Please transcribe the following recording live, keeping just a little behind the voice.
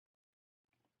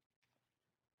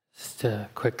Just a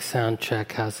quick sound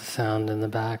check. How's the sound in the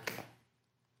back?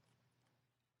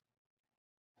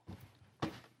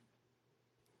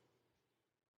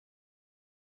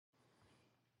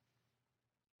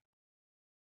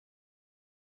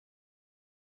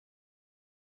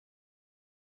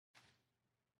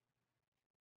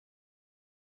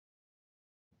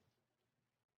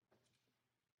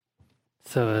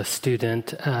 So a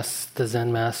student asks the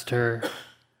Zen master,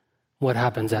 what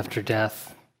happens after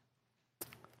death?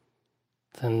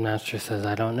 Zen master says,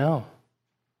 I don't know.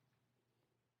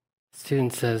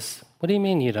 Student says, what do you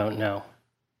mean you don't know?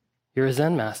 You're a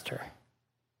Zen master.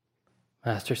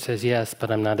 Master says, yes,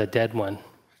 but I'm not a dead one.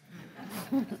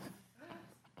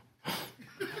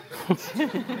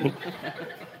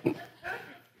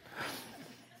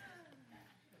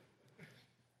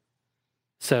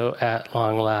 So at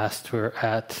long last, we're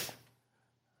at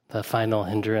the final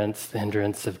hindrance, the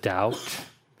hindrance of doubt.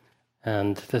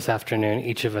 And this afternoon,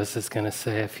 each of us is going to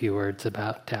say a few words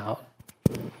about doubt.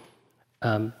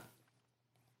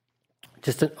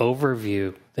 Just an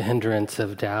overview, the hindrance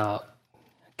of doubt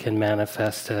can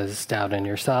manifest as doubt in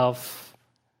yourself,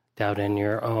 doubt in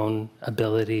your own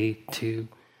ability to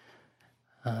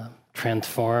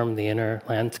transform the inner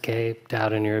landscape,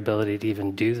 doubt in your ability to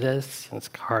even do this. It's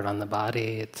hard on the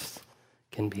body. It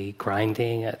can be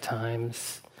grinding at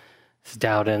times. It's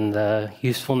doubt in the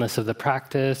usefulness of the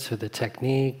practice or the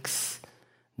techniques,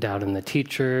 doubt in the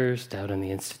teachers, doubt in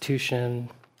the institution.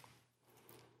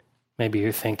 Maybe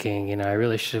you're thinking, I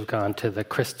really should have gone to the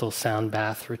crystal sound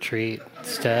bath retreat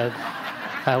instead.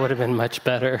 That would have been much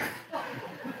better.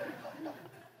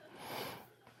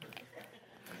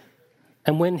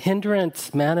 And when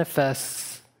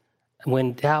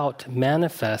doubt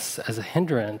manifests as a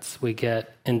hindrance, we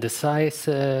get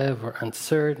indecisive or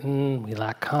uncertain, we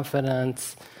lack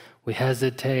confidence, we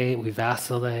hesitate, we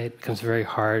vacillate. It becomes very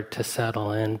hard to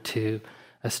settle into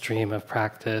a stream of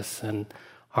practice and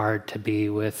hard to be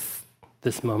with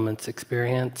this moment's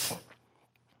experience.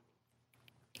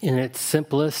 In its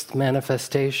simplest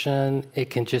manifestation,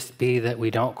 it can just be that we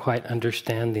don't quite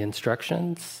understand the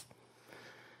instructions.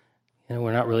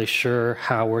 We're not really sure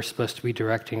how we're supposed to be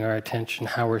directing our attention,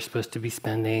 how we're supposed to be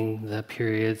spending the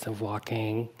periods of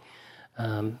walking.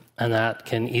 And that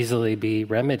can easily be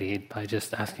remedied by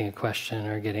just asking a question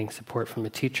or getting support from a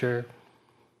teacher.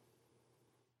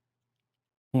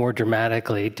 More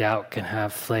dramatically, doubt can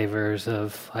have flavors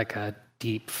of like a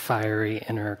deep, fiery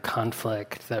inner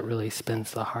conflict that really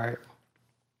spins the heart.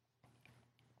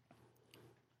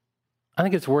 I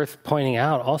think it's worth pointing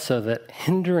out also that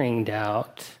hindering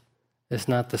doubt is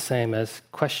not the same as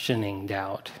questioning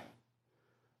doubt.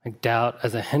 Like doubt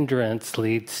as a hindrance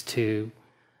leads to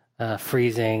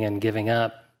freezing and giving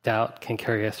up. Doubt can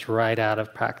carry us right out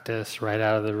of practice, right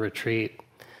out of the retreat.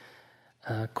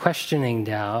 Questioning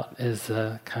doubt is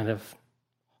a kind of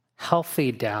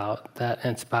healthy doubt that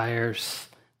inspires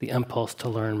the impulse to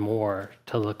learn more,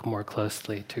 to look more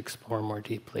closely, to explore more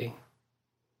deeply.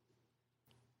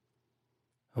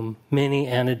 Many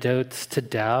antidotes to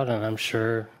doubt, and I'm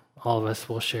sure all of us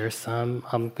will share some.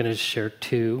 I'm going to share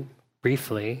two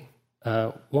briefly.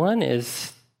 One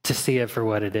is to see it for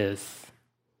what it is,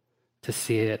 to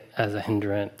see it as a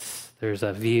hindrance. There's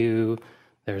a view,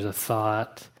 there's a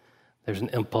thought, there's an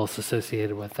impulse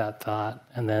associated with that thought,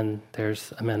 and then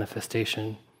there's a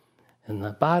manifestation in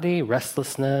the body.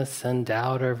 Restlessness and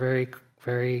doubt are very,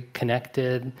 very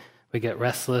connected. We get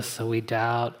restless, so we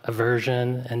doubt.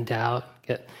 Aversion and doubt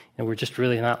and we're just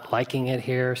really not liking it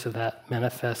here, so that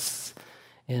manifests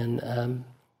in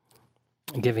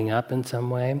giving up in some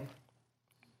way.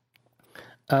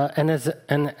 And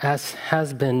as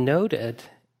has been noted,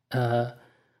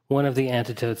 one of the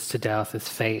antidotes to doubt is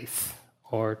faith,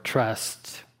 or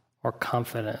trust, or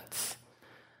confidence.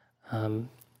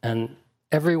 And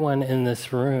everyone in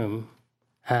this room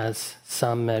has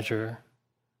some measure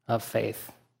of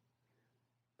faith,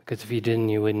 because if you didn't,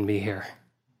 you wouldn't be here.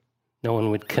 No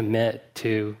one would commit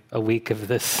to a week of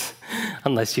this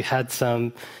unless you had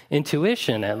some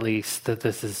intuition, at least, that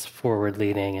this is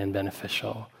forward-leading and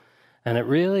beneficial. And it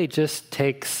really just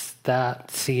takes that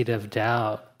seed of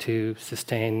doubt to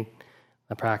sustain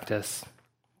the practice.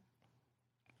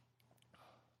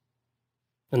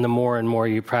 And the more and more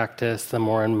you practice, the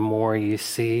more and more you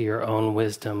see your own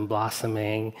wisdom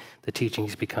blossoming. The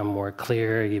teachings become more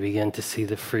clear. You begin to see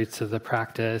the fruits of the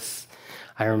practice.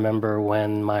 I remember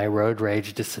when my road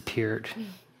rage disappeared.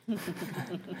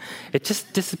 It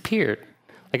just disappeared.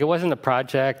 Like, it wasn't a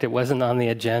project. It wasn't on the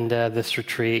agenda, this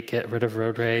retreat, get rid of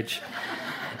road rage.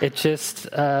 It just,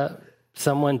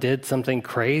 someone did something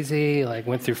crazy, like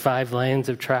went through 5 lanes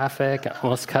of traffic,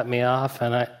 almost cut me off.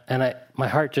 And my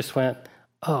heart just went,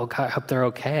 oh, God, I hope they're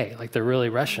okay. Like they're really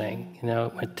rushing,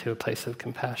 went to a place of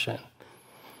compassion.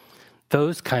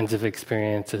 Those kinds of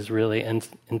experiences really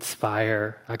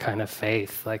inspire a kind of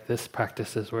faith, like this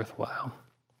practice is worthwhile.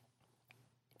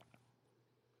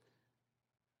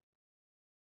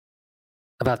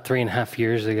 About 3.5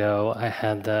 years ago, I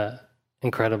had the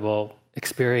incredible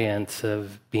experience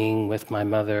of being with my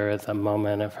mother at the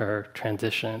moment of her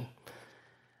transition.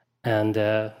 And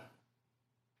it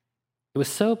was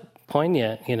so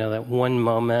poignant, that one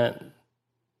moment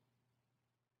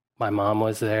my mom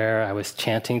was there, I was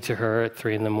chanting to her at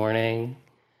 3 a.m,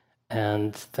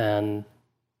 and then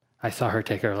I saw her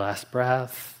take her last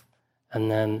breath, and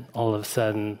then all of a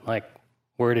sudden, like,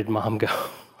 where did mom go?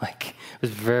 Like, it was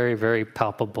very, very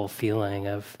palpable feeling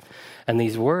of, and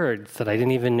these words that I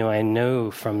didn't even know I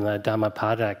knew from the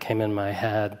Dhammapada came in my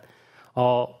head.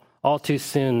 All too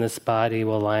soon this body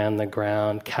will lie on the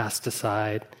ground, cast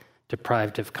aside,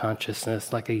 deprived of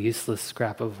consciousness, like a useless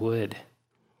scrap of wood.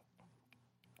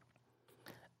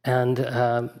 And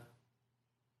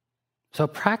so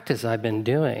practice I've been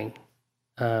doing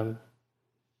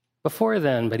before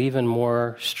then, but even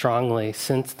more strongly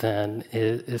since then,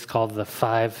 is called the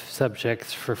 5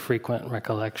 subjects for frequent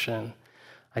recollection.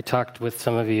 I talked with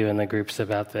some of you in the groups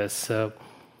about this. So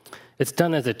it's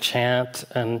done as a chant,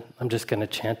 and I'm just going to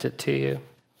chant it to you.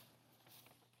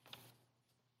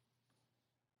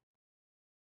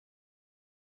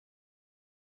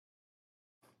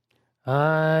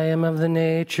 I am of the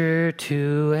nature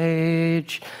to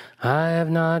age. I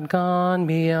have not gone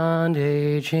beyond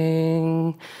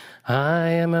aging. I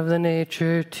am of the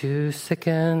nature to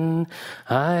sicken.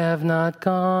 I have not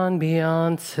gone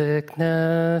beyond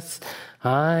sickness.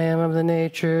 I am of the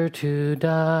nature to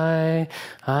die.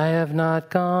 I have not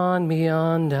gone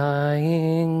beyond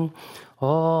dying.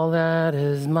 All that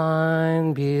is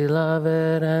mine,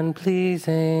 beloved and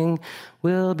pleasing,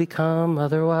 will become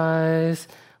otherwise,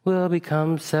 will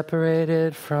become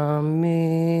separated from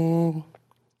me.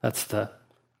 That's the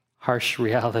harsh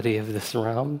reality of this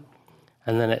realm.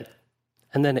 And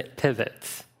then it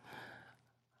pivots.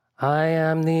 I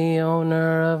am the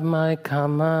owner of my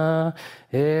karma,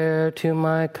 heir to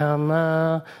my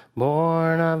karma,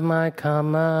 born of my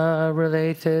karma,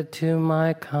 related to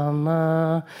my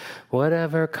karma.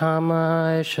 Whatever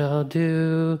karma I shall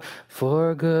do,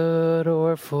 for good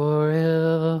or for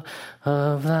ill,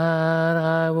 of that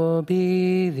I will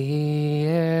be the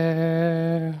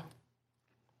heir.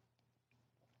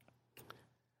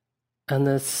 And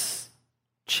this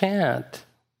chant,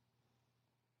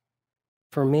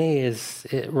 for me,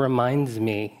 it reminds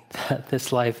me that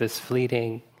this life is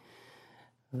fleeting.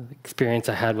 The experience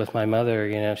I had with my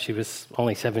mother, she was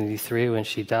only 73 when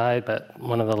she died, but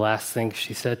one of the last things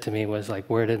she said to me was like,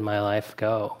 where did my life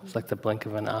go? It's like the blink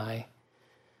of an eye.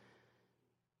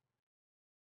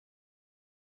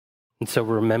 And so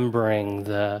remembering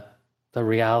the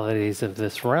realities of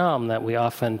this realm that we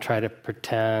often try to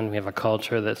pretend, we have a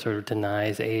culture that sort of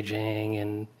denies aging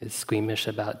and is squeamish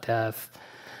about death,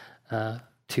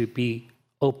 to be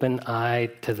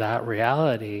open-eyed to that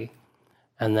reality.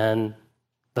 And then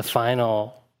the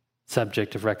final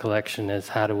subject of recollection is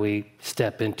how do we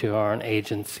step into our own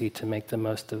agency to make the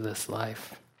most of this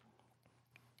life.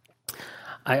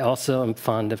 I also am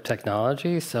fond of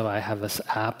technology, so I have this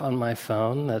app on my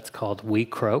phone that's called We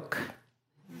Croak.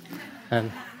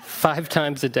 And 5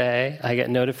 times a day, I get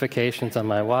notifications on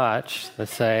my watch that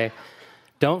say,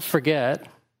 don't forget,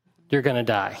 you're going to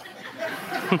die.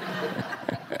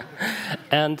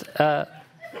 And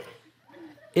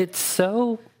it's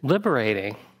so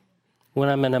liberating when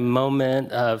I'm in a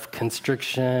moment of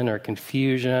constriction or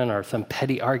confusion or some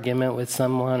petty argument with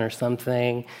someone or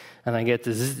something, and I get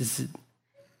this,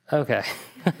 okay,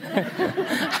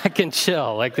 I can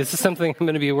chill. Like, this is something I'm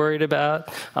going to be worried about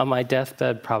on my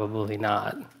deathbed? Probably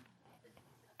not.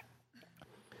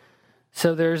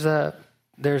 So there's a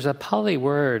Pali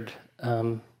word,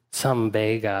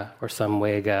 sambhega or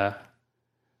samvega,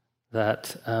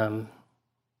 that I'll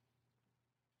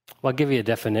give you a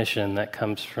definition that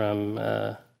comes from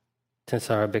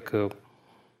Tinsara Bhikkhu.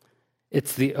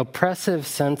 It's the oppressive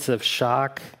sense of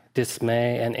shock,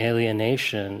 dismay, and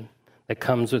alienation that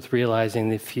comes with realizing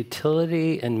the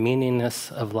futility and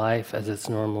meaninglessness of life as it's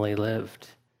normally lived.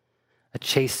 A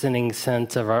chastening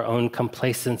sense of our own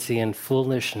complacency and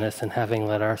foolishness in having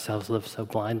let ourselves live so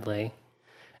blindly,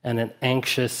 and an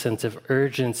anxious sense of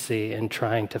urgency in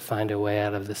trying to find a way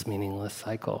out of this meaningless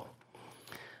cycle.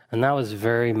 And that was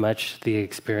very much the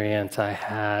experience I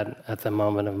had at the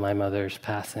moment of my mother's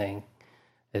passing.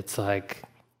 It's like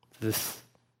this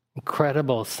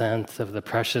incredible sense of the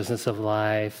preciousness of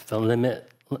life, the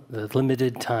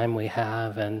limited time we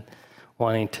have, and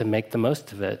wanting to make the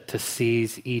most of it, to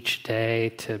seize each day,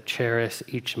 to cherish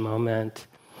each moment.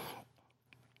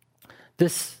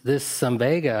 This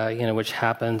samvega, which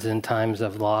happens in times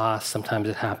of loss, sometimes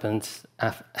it happens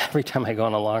every time I go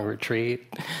on a long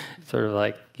retreat. Sort of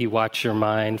like you watch your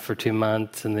mind for 2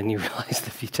 months and then you realize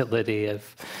the futility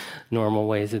of normal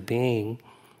ways of being.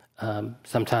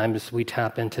 Sometimes we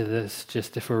tap into this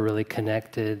just if we're really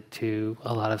connected to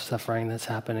a lot of suffering that's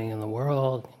happening in the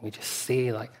world. We just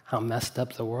see like how messed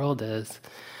up the world is.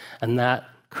 And that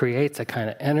creates a kind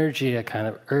of energy, a kind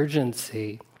of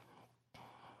urgency,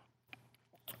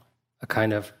 a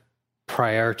kind of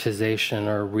prioritization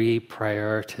or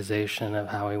reprioritization of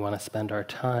how we want to spend our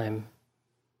time.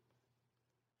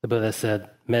 The Buddha said,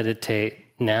 meditate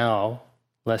now,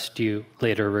 lest you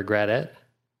later regret it.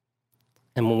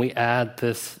 And when we add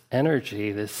this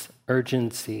energy, this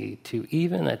urgency to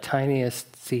even the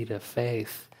tiniest seed of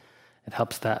faith, it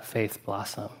helps that faith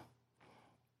blossom.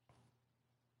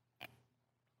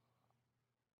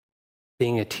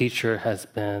 Being a teacher has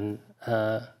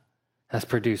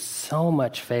produced so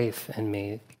much faith in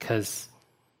me, because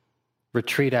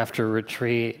retreat after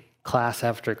retreat, class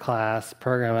after class,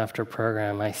 program after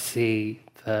program, I see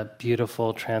the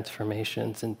beautiful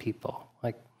transformations in people.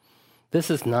 Like,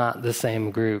 this is not the same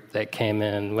group that came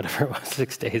in, whatever it was,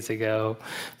 6 days ago,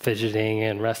 fidgeting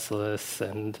and restless,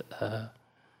 and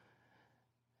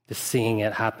just seeing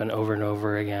it happen over and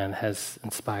over again has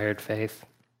inspired faith.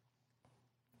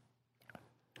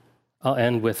 I'll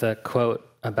end with a quote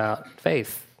about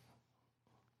faith.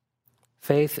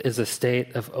 Faith is a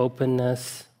state of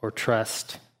openness or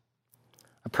trust.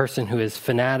 A person who is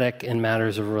fanatic in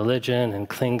matters of religion and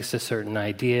clings to certain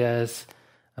ideas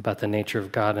about the nature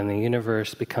of God and the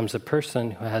universe becomes a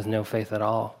person who has no faith at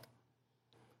all.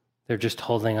 They're just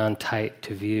holding on tight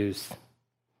to views.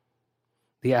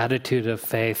 The attitude of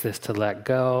faith is to let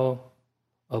go,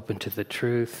 open to the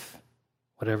truth,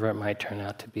 whatever it might turn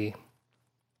out to be.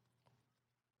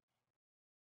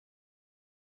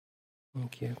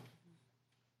 Thank you.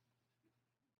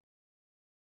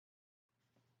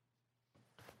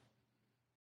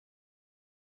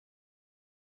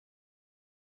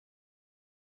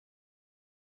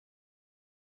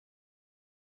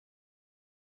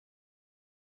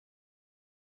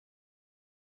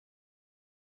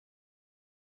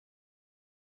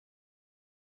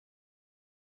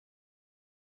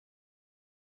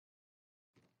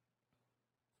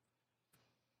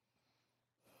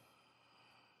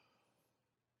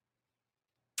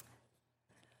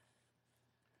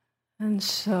 And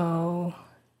so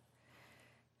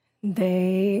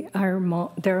there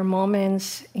are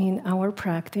moments in our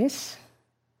practice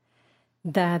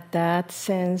that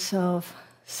sense of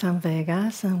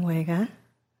samvega,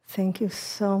 thank you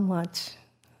so much,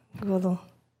 Gullu,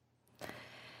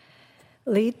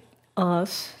 lead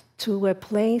us to a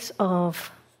place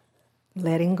of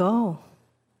letting go.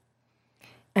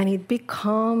 And it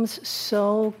becomes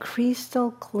so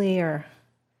crystal clear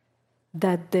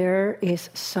that there is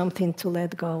something to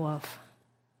let go of.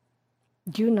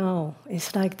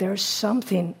 It's like there's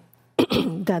something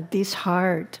that this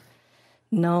heart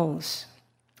knows.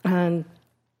 And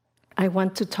I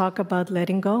want to talk about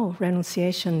letting go,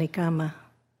 renunciation, nikama,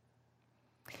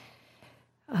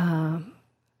 and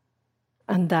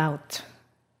doubt.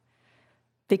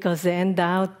 Because then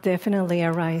doubt definitely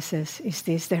arises. Is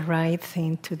this the right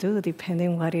thing to do,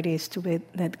 depending what it is to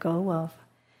let go of?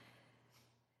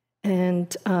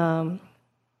 And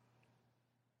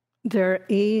there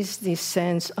is this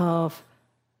sense of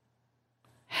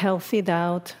healthy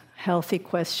doubt, healthy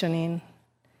questioning,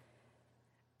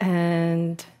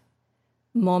 and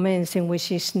moments in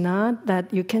which it's not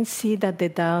that you can see that the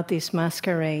doubt is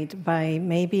masqueraded by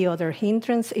maybe other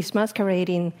hindrance, is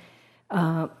masquerading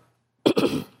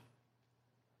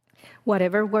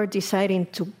whatever we're deciding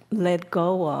to let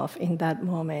go of in that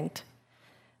moment.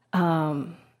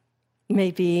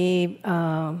 Maybe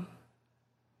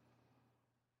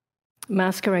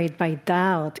masquerade by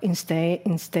doubt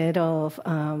instead of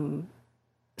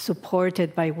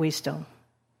supported by wisdom.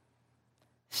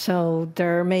 So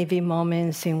there may be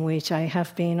moments in which I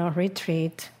have been on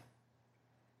retreat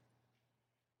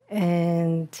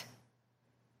and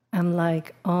I'm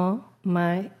like, oh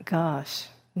my gosh,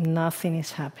 nothing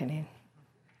is happening.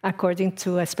 According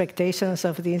to expectations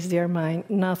of this dear mind,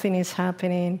 nothing is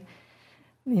happening.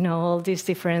 All these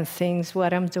different things,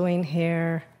 what I'm doing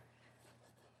here.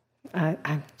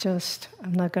 I'm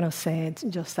not going to say it,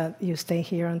 just that you stay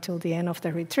here until the end of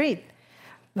the retreat.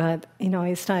 But,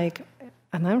 it's like,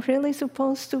 am I really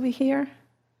supposed to be here?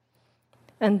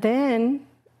 And then,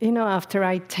 after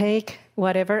I take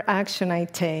whatever action I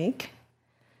take,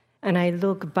 and I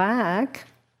look back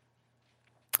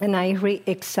and I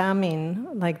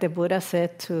re-examine, like the Buddha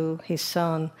said to his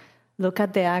son, look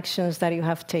at the actions that you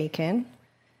have taken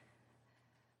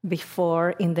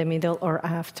before, in the middle, or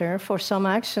after. For some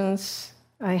actions,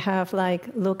 I have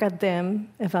look at them,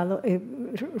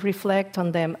 reflect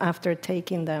on them after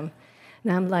taking them.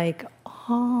 And I'm like,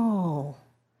 oh,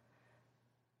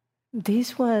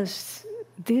 this was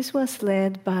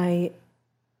led by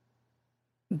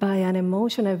an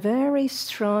emotion, a very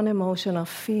strong emotion of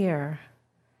fear.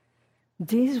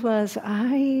 This was,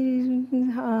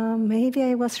 maybe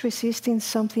I was resisting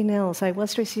something else. I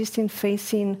was resisting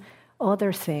facing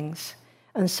other things.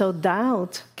 And so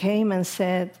doubt came and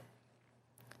said,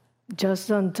 just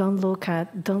don't look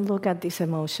at these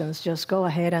emotions. Just go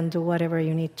ahead and do whatever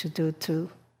you need to do to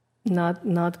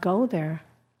not go there.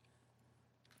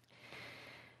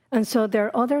 And so there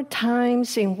are other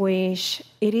times in which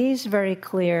it is very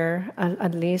clear,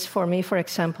 at least for me, for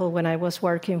example, when I was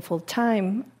working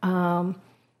full-time,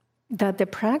 that the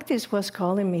practice was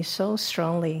calling me so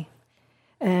strongly.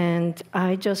 And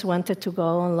I just wanted to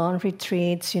go on long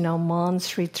retreats,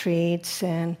 months retreats.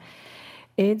 And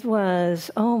it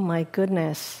was, oh my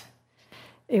goodness.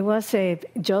 It was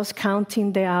just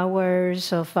counting the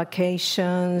hours of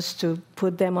vacations to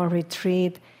put them on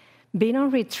retreat. Being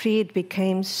on retreat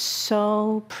became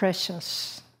so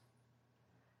precious.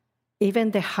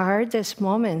 Even the hardest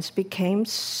moments became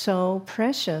so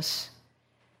precious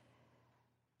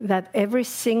that every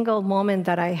single moment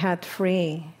that I had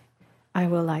free, I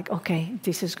was like, okay,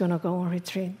 this is going to go on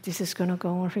retreat. This is going to go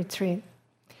on retreat.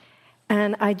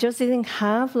 And I just didn't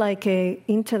have an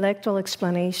intellectual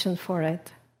explanation for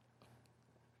it.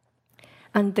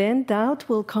 And then doubt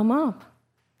will come up.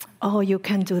 Oh, you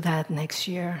can do that next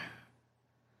year.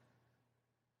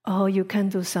 Oh, you can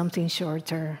do something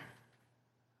shorter.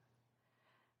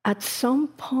 At some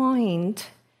point,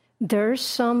 there's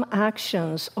some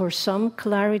actions or some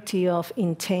clarity of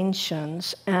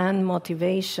intentions and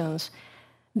motivations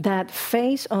that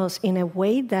face us in a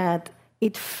way that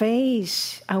it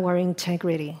face our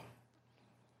integrity.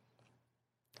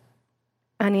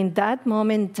 And in that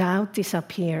moment, doubt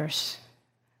disappears.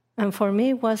 And for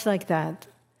me, it was like that.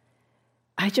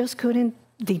 I just couldn't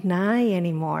deny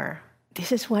anymore.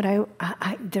 This is what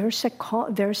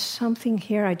there's something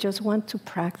here. I just want to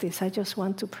practice. I just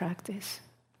want to practice.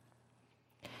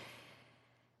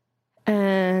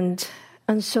 And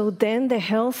so then the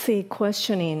healthy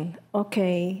questioning,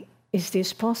 okay, is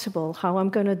this possible? How am I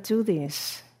going to do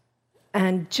this?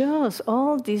 And just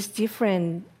all these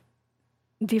different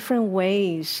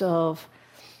ways of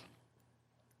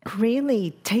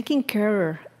really taking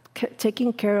care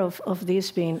of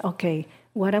this being, okay,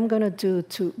 what I'm going to do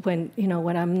when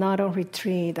I'm not on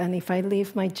retreat, and if I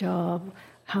leave my job,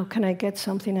 how can I get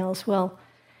something else? Well,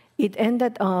 it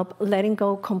ended up letting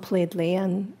go completely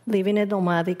and living a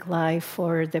nomadic life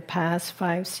for the past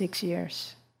 5-6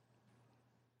 years.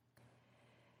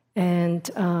 And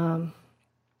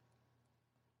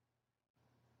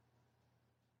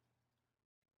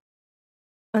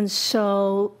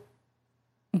so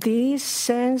this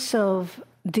sense of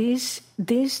this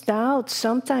doubt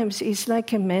sometimes is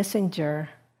like a messenger.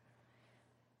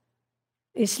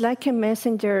 It's like a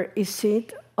messenger. Is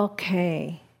it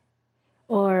okay?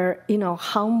 Or,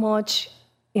 how much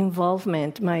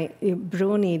involvement, my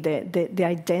bruni, the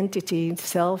identity,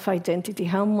 self-identity,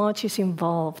 how much is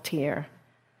involved here?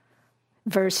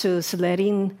 Versus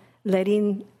letting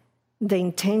the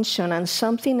intention and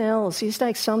something else. It's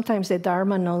like sometimes the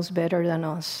Dharma knows better than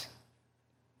us.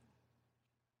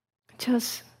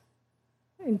 It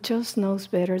just knows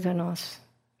better than us.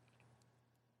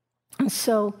 And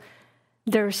so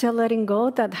there's a letting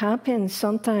go that happens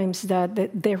sometimes, that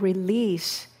the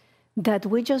release, that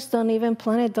we just don't even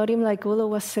plan it, don't even, like Gullu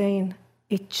was saying,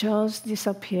 it just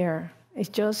disappears.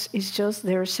 It's just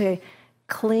there's a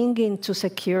clinging to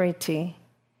security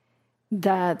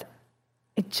that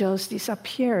it just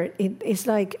disappeared. It's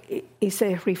like it's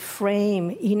a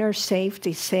reframe, inner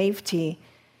safety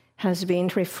has been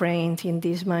reframed in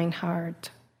this mind-heart.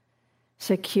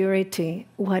 Security,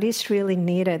 what is really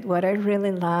needed, what I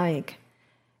really like.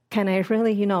 Can I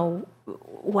really,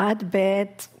 what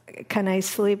bed can I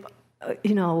sleep,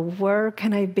 where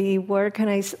can I be, where can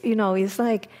I, it's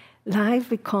like life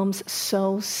becomes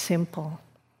so simple.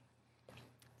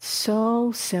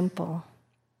 So simple.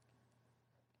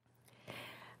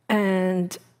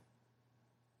 And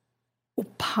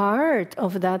part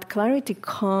of that clarity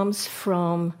comes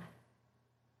from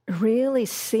really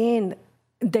seeing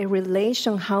the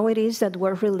relation, how it is that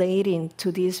we're relating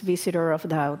to this visitor of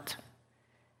doubt.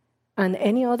 And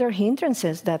any other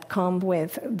hindrances that come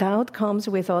with doubt comes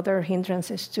with other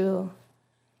hindrances too.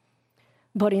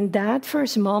 But in that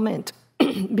first moment,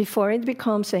 before it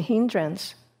becomes a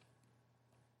hindrance,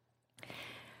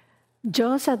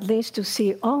 just at least to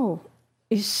see,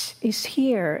 is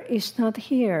here, it's not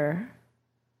here.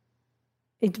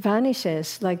 It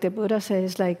vanishes, like the Buddha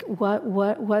says, like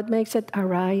what makes it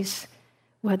arise,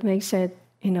 what makes it,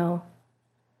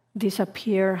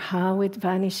 disappear, how it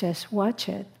vanishes, watch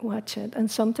it.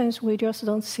 And sometimes we just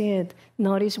don't see it,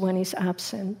 notice when it's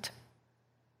absent.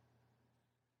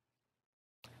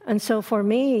 And so for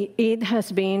me, it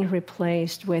has been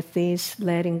replaced with this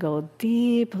letting go,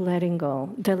 deep letting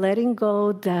go. The letting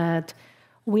go that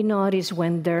we notice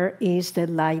when there is the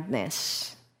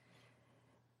lightness.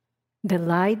 The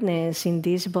lightness in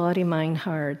this body, mind,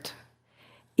 heart.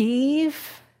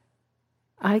 If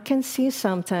I can see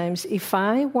sometimes, if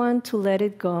I want to let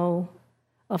it go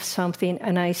of something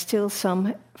and I still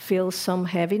feel some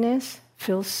heaviness,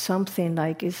 feel something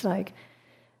like, it's like,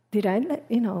 did I let,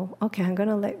 okay, I'm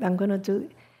going to do,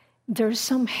 there's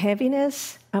some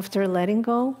heaviness after letting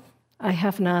go. I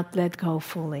have not let go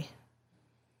fully.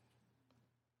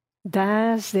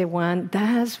 That's the one,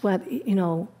 that's what,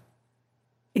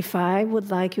 if I would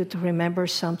like you to remember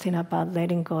something about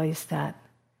letting go, is that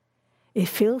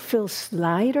if it feels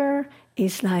lighter,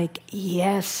 it's like,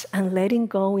 yes, and letting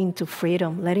go into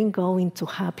freedom, letting go into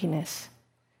happiness,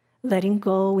 letting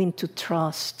go into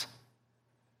trust.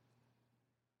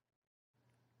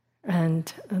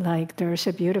 And like there's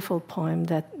a beautiful poem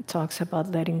that talks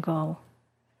about letting go.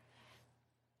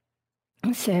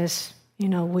 It says,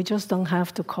 we just don't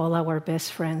have to call our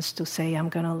best friends to say, I'm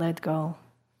going to let go.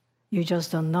 You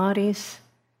just don't notice.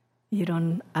 You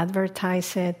don't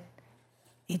advertise it.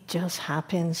 It just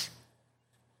happens.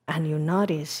 And you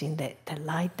notice in the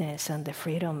lightness and the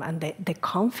freedom and the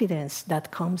confidence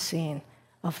that comes in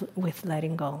with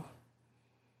letting go.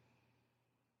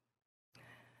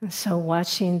 And so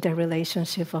watching the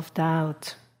relationship of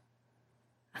doubt,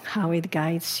 how it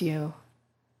guides you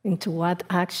into what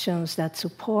actions that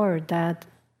support that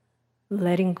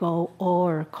letting go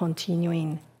or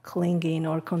continuing clinging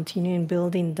or continuing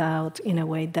building doubt in a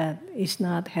way that is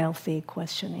not healthy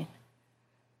questioning.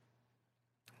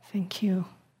 Thank you.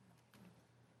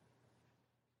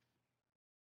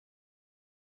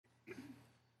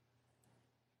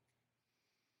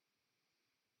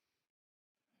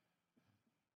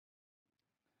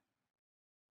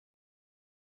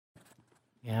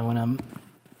 Yeah, when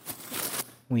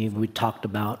we talked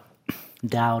about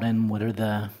doubt and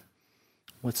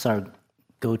what's our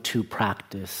go-to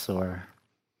practice or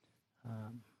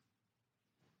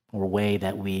way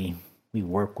that we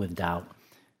work with doubt.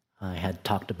 I had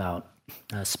talked about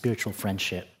spiritual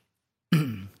friendship.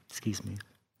 Excuse me.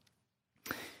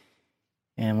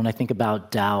 And when I think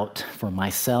about doubt for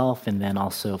myself and then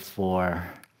also for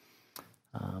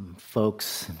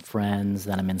folks and friends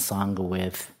that I'm in Sangha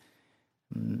with,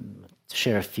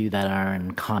 share a few that are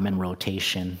in common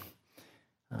rotation.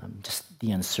 Just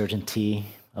the uncertainty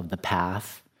of the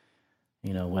path,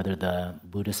 whether the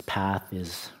Buddhist path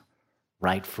is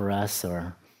right for us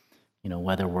or,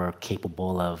 whether we're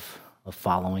capable of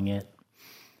following it.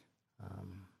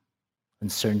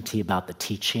 Uncertainty about the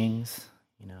teachings,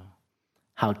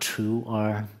 how true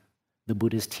are the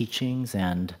Buddhist teachings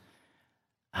and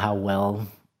how well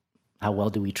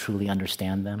do we truly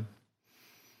understand them?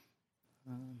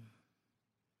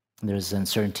 There's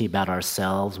uncertainty about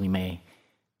ourselves. We may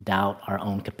doubt our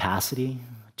own capacity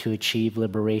to achieve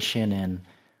liberation, and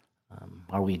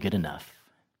are we good enough?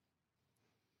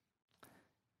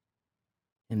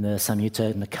 In the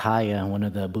Samyutta Nikaya, one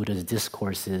of the Buddha's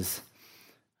discourses,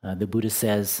 the Buddha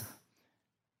says,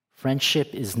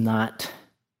 friendship is not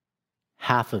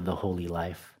half of the holy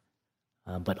life,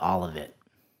 but all of it.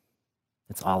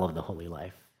 It's all of the holy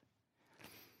life.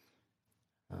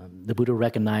 The Buddha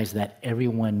recognized that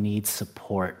everyone needs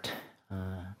support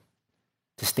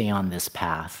to stay on this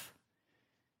path,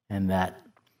 and that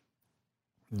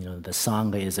the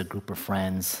Sangha is a group of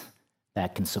friends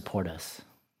that can support us.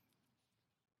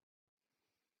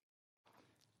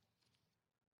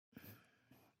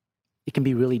 It can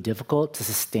be really difficult to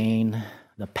sustain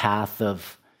the path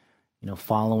of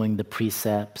following the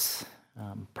precepts,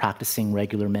 practicing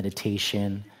regular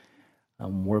meditation,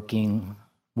 working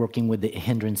with the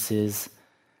hindrances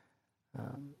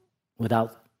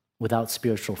without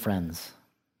spiritual friends.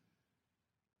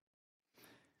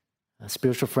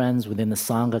 Spiritual friends within the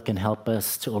Sangha can help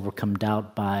us to overcome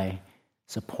doubt by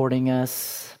supporting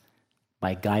us,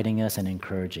 by guiding us and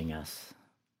encouraging us.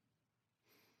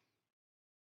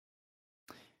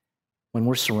 when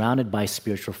we're surrounded by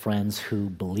spiritual friends who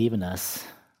believe in us,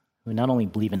 who not only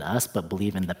believe in us, but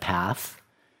believe in the path,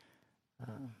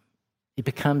 it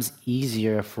becomes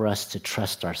easier for us to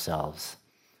trust ourselves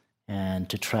and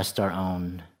to trust our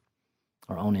own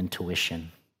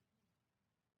intuition.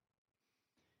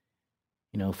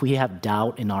 If we have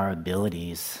doubt in our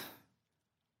abilities,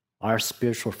 our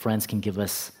spiritual friends can give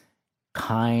us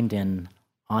kind and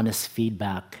honest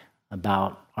feedback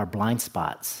about our blind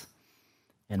spots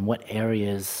and what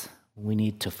areas we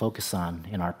need to focus on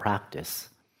in our practice.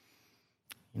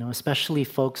 Especially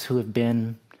folks who have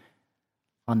been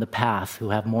on the path, who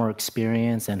have more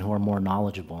experience and who are more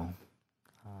knowledgeable.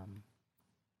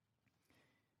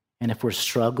 And if we're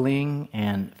struggling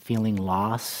and feeling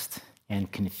lost and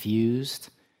confused,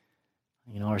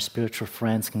 our spiritual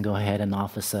friends can go ahead and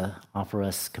offer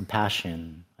us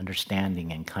compassion,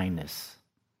 understanding, and kindness.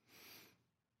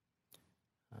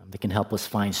 They can help us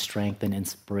find strength and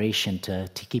inspiration to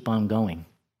keep on going.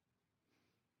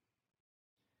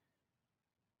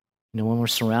 When we're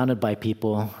surrounded by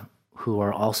people who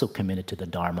are also committed to the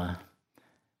Dharma,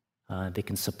 they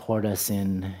can support us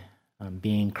in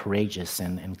being courageous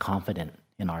and confident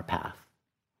in our path.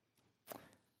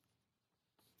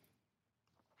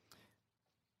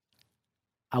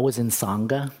 I was in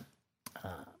Sangha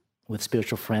with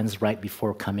spiritual friends right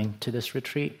before coming to this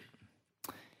retreat.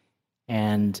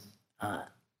 And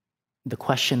the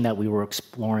question that we were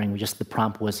exploring, the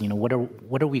prompt was, what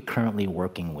are we currently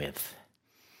working with?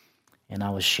 And I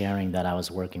was sharing that I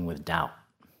was working with doubt.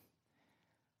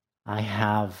 I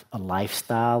have a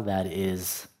lifestyle that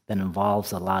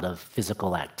involves a lot of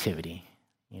physical activity.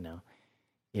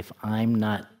 If I'm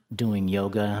not doing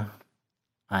yoga,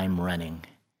 I'm running.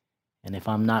 And if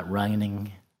I'm not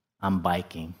running, I'm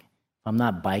biking. If I'm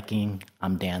not biking,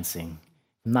 I'm dancing.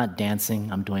 If I'm not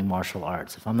dancing, I'm doing martial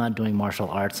arts. If I'm not doing martial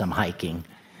arts, I'm hiking.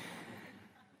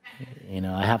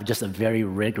 I have just a very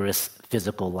rigorous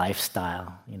physical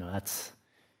lifestyle. That's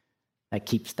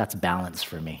balance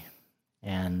for me.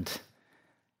 And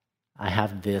I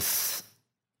have this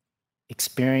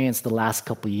experience the last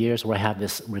couple of years where I have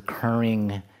this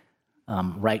recurring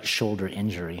right shoulder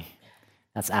injury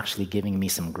that's actually giving me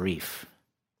some grief.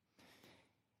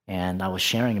 And I was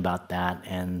sharing about that,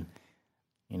 and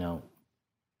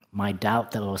my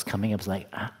doubt that was coming up was like,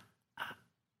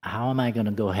 how am I going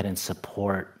to go ahead and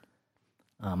support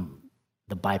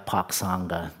the BIPOC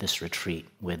Sangha, this retreat,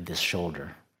 with this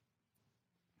shoulder?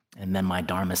 And then my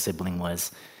Dharma sibling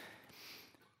was,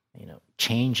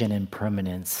 change and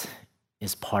impermanence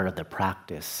is part of the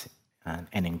practice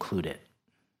and include it.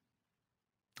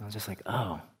 I was just like,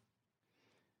 oh.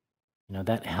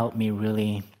 That helped me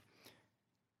really,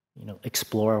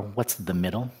 explore what's the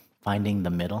middle, finding the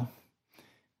middle.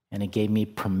 And it gave me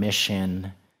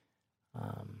permission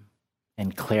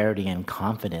and clarity and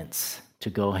confidence to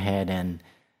go ahead and,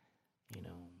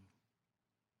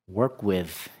 work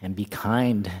with and be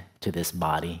kind to this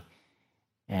body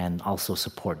and also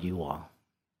support you all.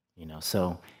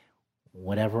 So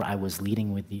whatever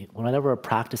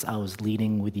practice I was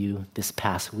leading with you this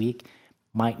past week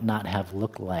might not have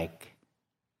looked like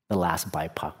the last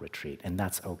BIPOC retreat, and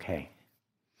that's okay.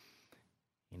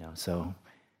 So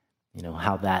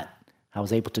how I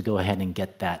was able to go ahead and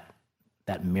get that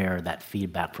mirror, that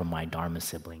feedback from my Dharma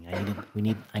sibling.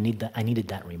 I needed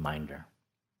that reminder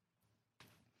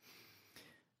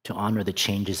to honor the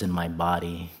changes in my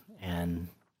body, and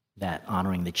that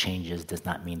honoring the changes does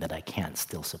not mean that I can't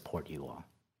still support you all.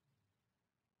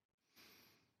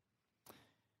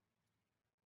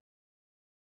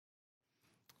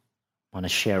 I want to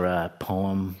share a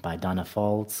poem by Donna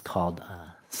Folds called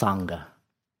Sangha.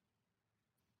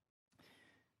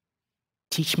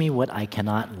 Teach me what I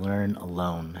cannot learn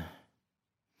alone.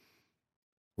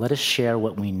 Let us share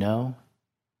what we know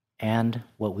and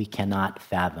what we cannot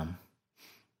fathom.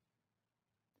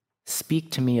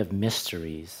 Speak to me of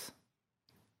mysteries,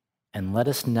 and let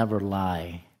us never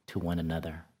lie to one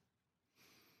another.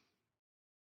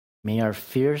 May our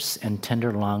fierce and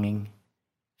tender longing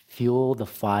fuel the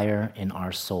fire in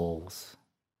our souls.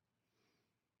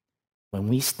 When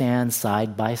we stand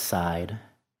side by side,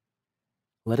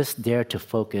 let us dare to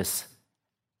focus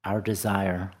our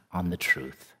desire on the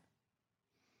truth.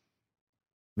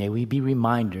 May we be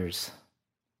reminders,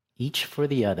 each for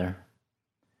the other,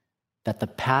 that the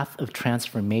path of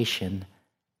transformation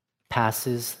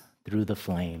passes through the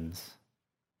flames.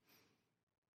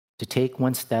 To take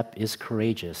one step is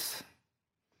courageous.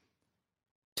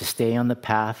 To stay on the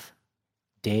path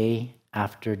day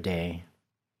after day,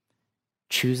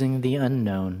 choosing the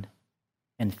unknown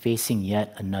and facing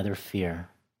yet another fear.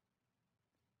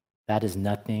 That is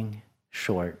nothing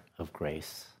short of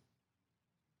grace.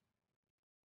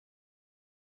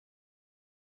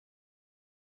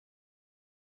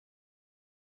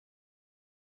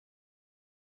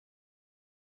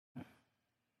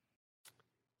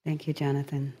 Thank you,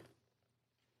 Jonathan.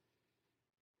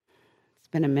 It's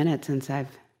been a minute since I've...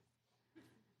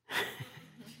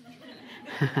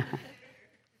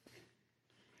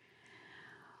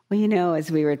 Well, as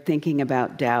we were thinking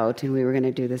about doubt and we were going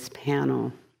to do this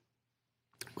panel,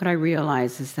 what I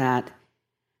realized is that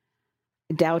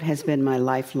doubt has been my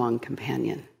lifelong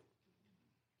companion.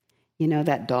 You know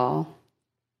that doll?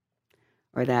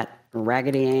 Or that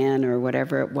Raggedy Ann or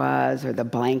whatever it was, or the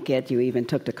blanket you even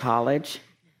took to college,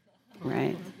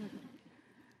 right?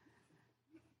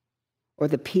 Or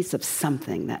the piece of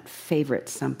something, that favorite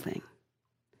something.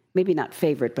 Maybe not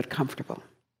favorite, but comfortable.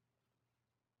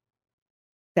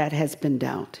 That has been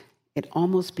doubt. It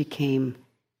almost became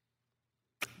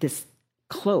this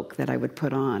cloak that I would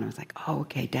put on. I was like, oh,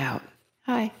 okay, doubt.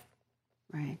 Hi.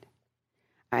 Right.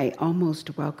 I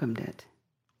almost welcomed it.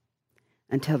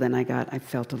 Until then I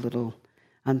felt a little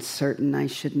uncertain. I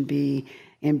shouldn't be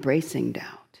embracing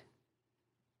doubt.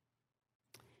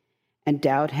 And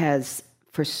doubt has,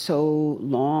 for so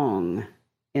long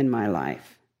in my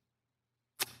life,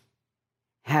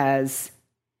 has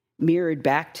mirrored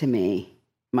back to me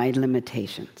my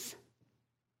limitations.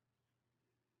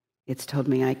 It's told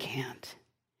me I can't.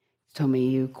 It's told me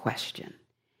you question.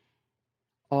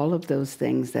 All of those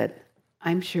things that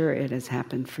I'm sure it has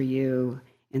happened for you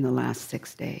in the last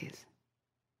 6 days.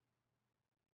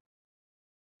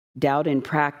 Doubt in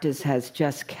practice has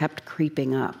just kept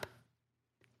creeping up,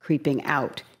 creeping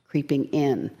out, creeping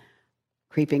in,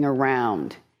 creeping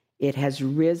around. It has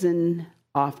risen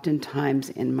oftentimes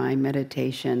in my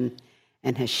meditation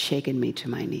and has shaken me to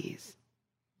my knees.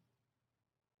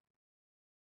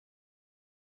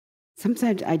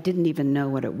 Sometimes I didn't even know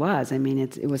what it was. I mean,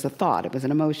 it was a thought, it was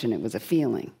an emotion, it was a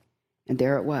feeling. And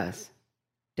there it was,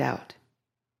 doubt.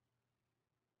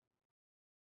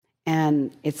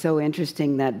 And it's so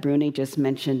interesting that Bruni just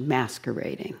mentioned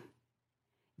masquerading.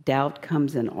 Doubt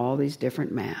comes in all these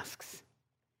different masks.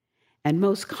 And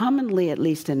most commonly, at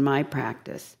least in my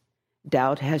practice,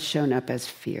 doubt has shown up as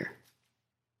fear.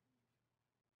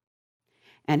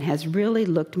 And has really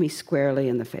looked me squarely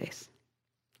in the face.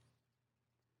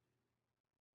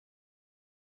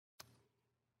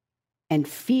 And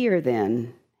fear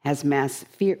then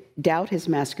doubt has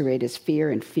masqueraded as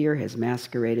fear, and fear has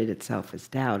masqueraded itself as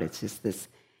doubt. It's just this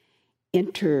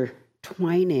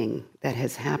intertwining that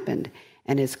has happened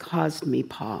and has caused me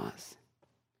pause.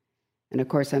 And of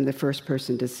course, I'm the first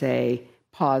person to say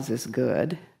pause is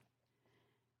good.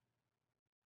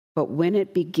 But when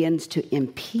it begins to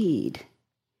impede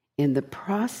in the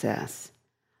process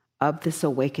of this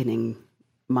awakening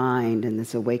mind and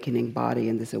this awakening body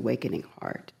and this awakening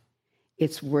heart,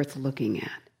 it's worth looking at.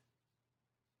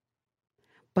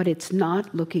 But it's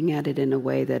not looking at it in a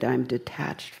way that I'm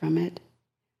detached from it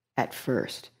at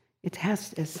first. It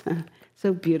has, as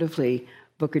so beautifully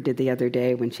Booker did the other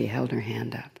day when she held her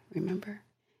hand up, remember?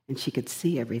 And she could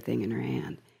see everything in her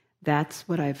hand. That's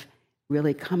what I've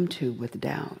really come to with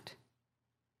doubt.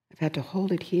 I've had to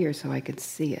hold it here so I could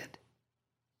see it.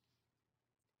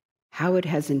 How it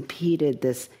has impeded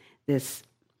this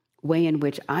way in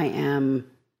which I am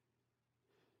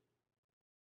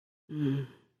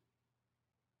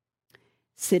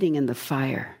sitting in the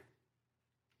fire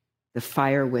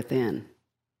within,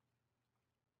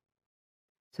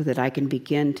 so that I can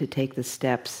begin to take the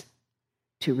steps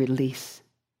to release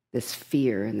this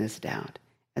fear and this doubt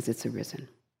as it's arisen.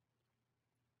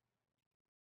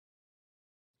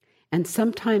 And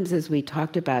sometimes, as we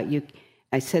talked about,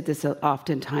 I said this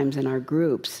oftentimes in our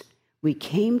groups, we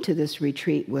came to this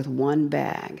retreat with one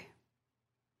bag.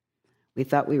 We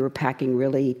thought we were packing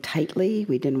really tightly.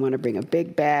 We didn't want to bring a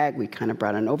big bag. We kind of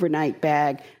brought an overnight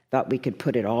bag, thought we could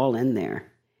put it all in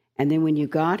there. And then when you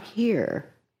got here,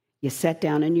 you sat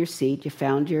down in your seat, you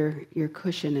found your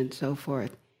cushion and so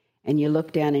forth, and you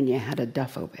looked down and you had a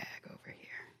duffel bag over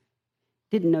here.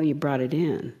 Didn't know you brought it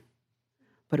in,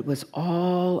 but it was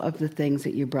all of the things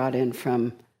that you brought in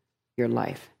from your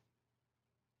life.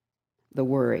 The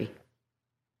worry,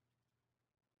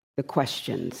 the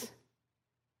questions,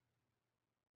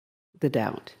 the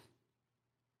doubt.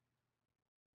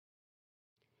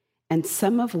 And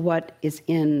some of what is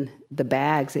in the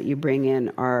bags that you bring in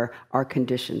are our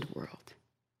conditioned world.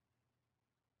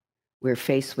 We're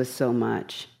faced with so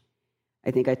much.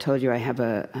 I think I told you I have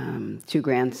 2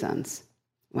 grandsons.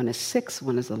 One is 6,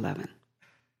 one is 11.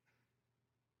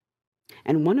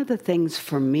 And one of the things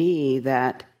for me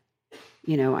that,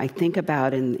 I think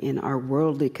about in our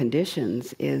worldly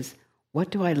conditions is, what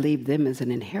do I leave them as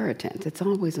an inheritance? It's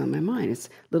always on my mind. It's a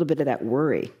little bit of that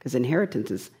worry, because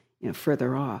inheritance is,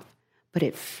 further off. But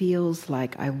it feels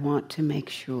like I want to make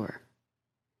sure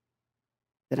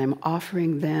that I'm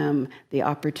offering them the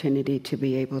opportunity to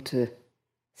be able to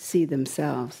see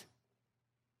themselves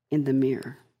in the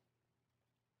mirror.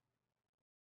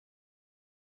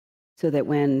 So that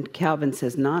when Calvin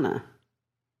says, Nana,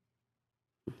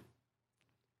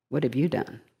 what have you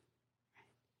done?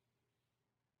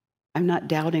 I'm not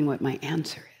doubting what my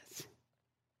answer is.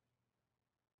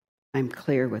 I'm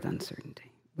clear with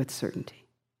certainty.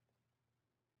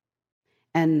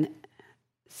 And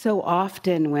so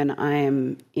often when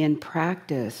I'm in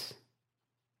practice,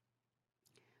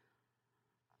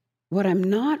 what I'm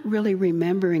not really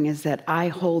remembering is that I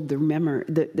hold the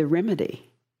remedy.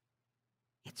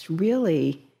 It's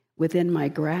really within my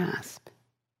grasp,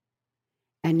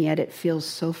 and yet it feels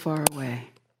so far away.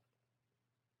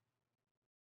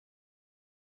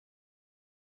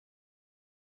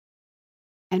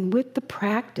 And with the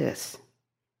practice,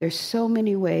 there's so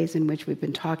many ways in which we've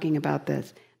been talking about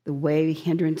this, the way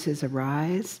hindrances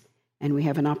arise, and we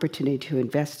have an opportunity to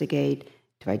investigate,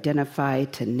 to identify,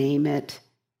 to name it,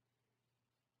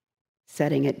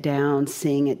 setting it down,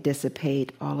 seeing it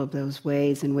dissipate, all of those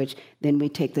ways in which then we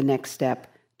take the next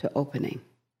step to opening.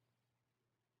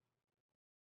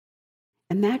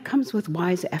 And that comes with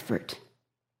wise effort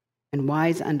and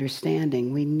wise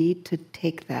understanding. We need to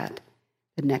take that,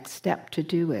 the next step to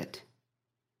do it.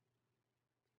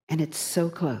 And it's so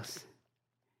close.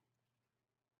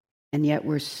 And yet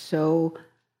we're so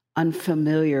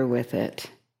unfamiliar with it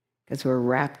because we're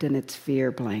wrapped in its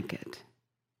fear blanket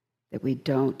that we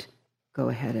don't go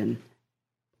ahead and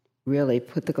really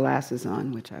put the glasses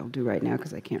on, which I'll do right now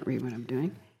because I can't read what I'm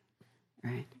doing.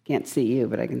 Right? Can't see you,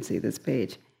 but I can see this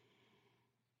page.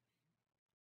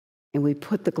 And we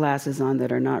put the glasses on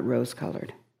that are not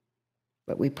rose-colored,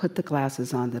 but we put the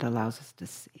glasses on that allows us to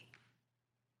see.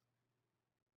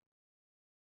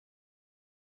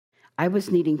 I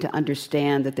was needing to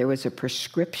understand that there was a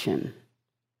prescription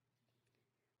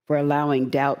for allowing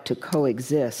doubt to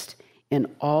coexist in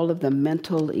all of the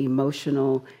mental,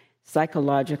 emotional,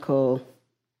 psychological,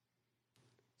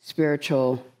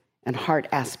 spiritual, and heart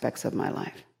aspects of my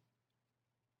life.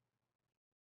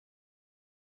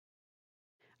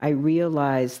 I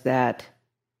realized that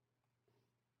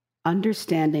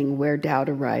understanding where doubt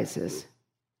arises,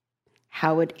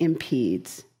 how it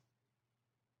impedes,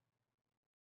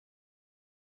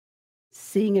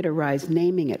 seeing it arise,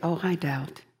 naming it, oh, hi,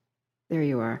 doubt. There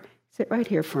you are. Sit right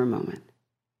here for a moment.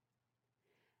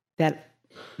 That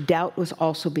doubt was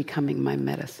also becoming my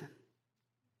medicine.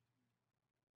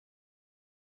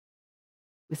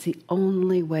 It was the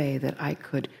only way that I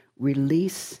could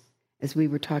release, as we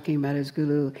were talking about as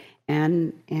Gullu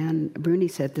and Bruni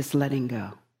said, this letting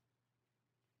go.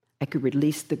 I could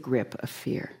release the grip of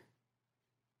fear.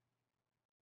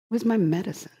 It was my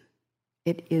medicine.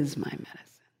 It is my medicine.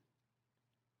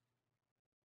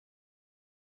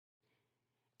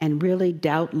 And really,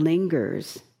 doubt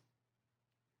lingers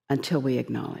until we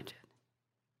acknowledge it.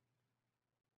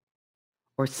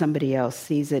 Or somebody else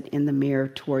sees it in the mirror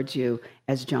towards you,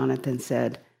 as Jonathan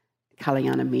said,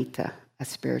 Kalyanamita, a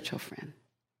spiritual friend.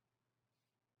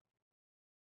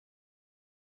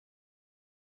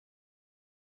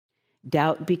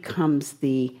 Doubt becomes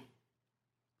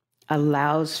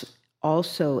allows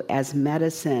also as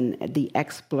medicine the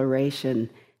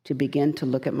exploration to begin to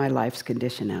look at my life's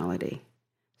conditionality.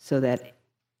 So that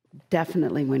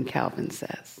definitely when Calvin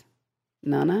says,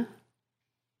 Nana,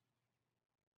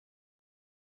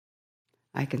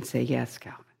 I can say, yes,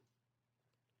 Calvin.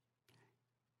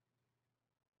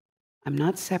 I'm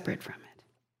not separate from it.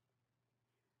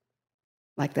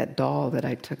 Like that doll that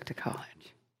I took to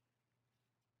college.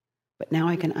 But now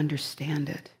I can understand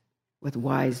it with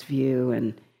wise view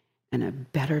and a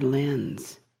better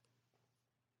lens.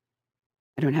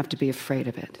 I don't have to be afraid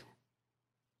of it.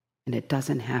 And it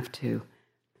doesn't have to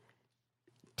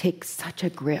take such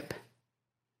a grip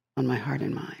on my heart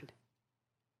and mind.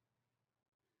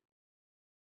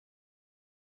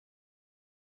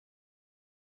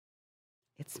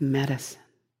 It's medicine.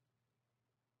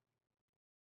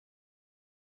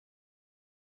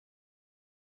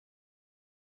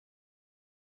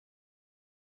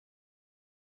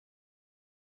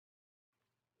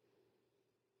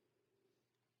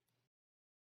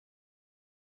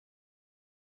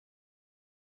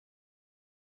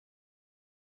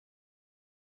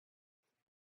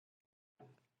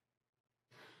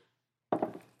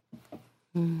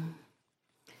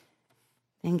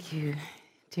 Thank you,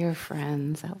 dear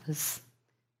friends. That was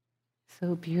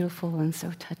so beautiful and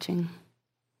so touching.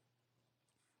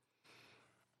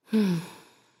 So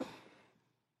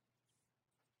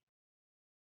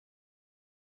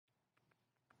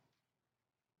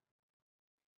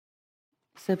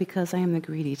because I am the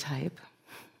greedy type,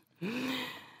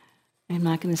 I'm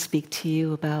not going to speak to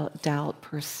you about doubt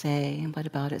per se, but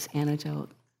about its antidote,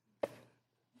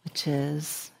 which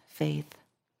is faith.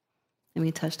 And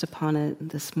we touched upon it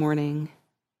this morning.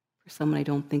 For someone I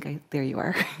don't think there you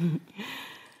are.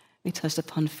 We touched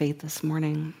upon faith this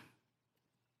morning.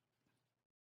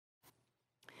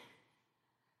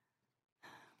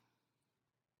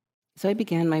 So I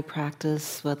began my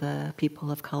practice with a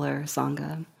People of Color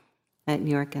Sangha at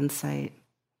New York Insight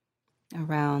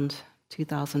around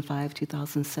 2005,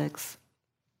 2006.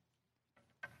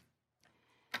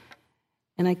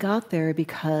 And I got there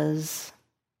because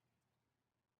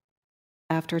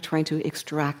after trying to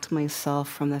extract myself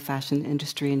from the fashion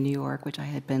industry in New York, which I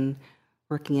had been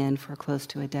working in for close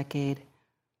to a decade,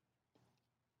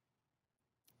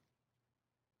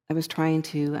 I was trying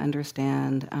to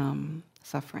understand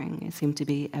suffering. It seemed to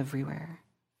be everywhere.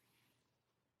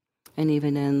 And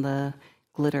even in the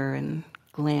glitter and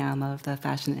glam of the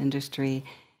fashion industry,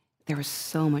 there was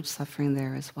so much suffering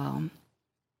there as well.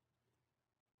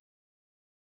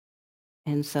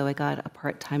 And so I got a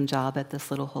part-time job at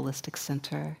this little holistic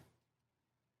center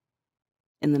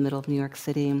in the middle of New York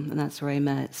City, and that's where I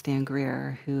met Stan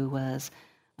Greer, who was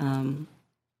a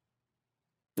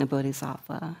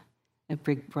bodhisattva, a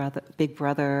big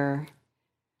brother,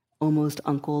 almost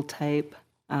uncle type.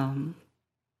 And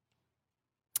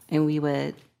we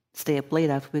would stay up late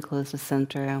after we closed the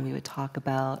center, and we would talk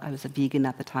about, I was a vegan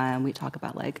at the time, we'd talk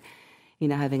about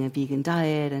having a vegan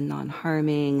diet and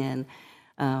non-harming, and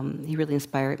he really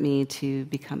inspired me to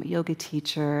become a yoga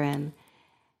teacher. And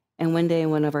one day in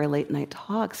one of our late night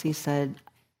talks, he said,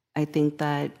 I think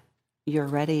that you're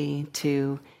ready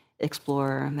to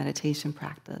explore meditation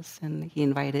practice. And he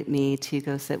invited me to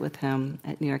go sit with him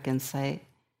at New York Insight.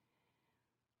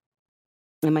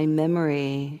 And my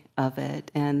memory of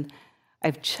it, and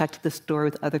I've checked the story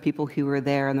with other people who were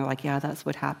there, and they're like, yeah, that's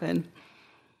what happened.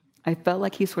 I felt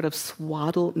like he sort of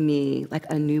swaddled me like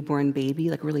a newborn baby,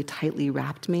 like really tightly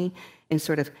wrapped me, and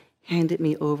sort of handed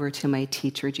me over to my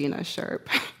teacher, Gina Sharp.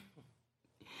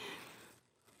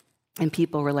 And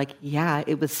people were like, yeah,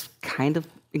 it was kind of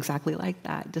exactly like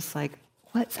that. Just like,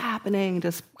 what's happening?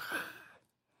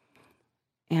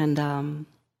 And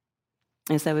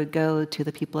so I would go to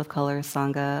the People of Color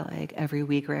Sangha like every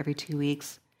week or every 2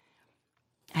 weeks.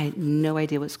 I had no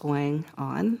idea what's going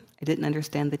on. I didn't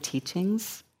understand the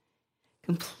teachings.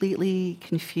 Completely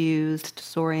confused,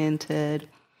 disoriented.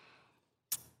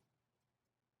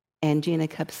 And Gina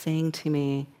kept saying to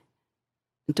me,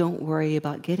 don't worry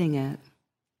about getting it.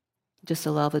 Just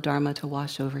allow the Dharma to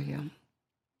wash over you.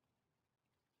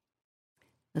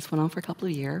 This went on for a couple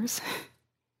of years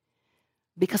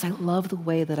because I love the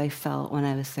way that I felt when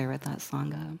I was there at that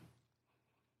Sangha.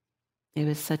 It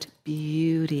was such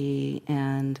beauty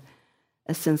and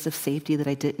a sense of safety that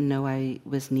I didn't know I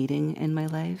was needing in my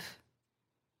life.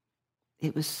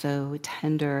 It was so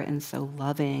tender and so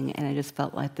loving, and I just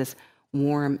felt like this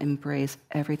warm embrace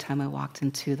every time I walked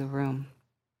into the room.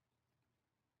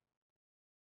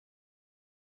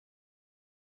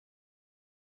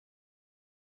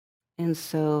 And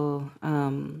so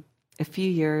a few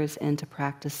years into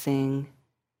practicing,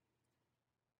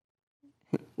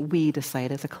 we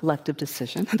decided as a collective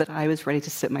decision that I was ready to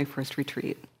sit my first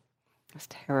retreat. I was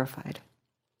terrified.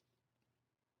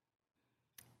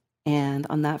 And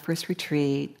on that first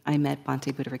retreat, I met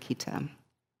Bhante Buddharakkhita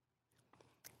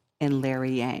and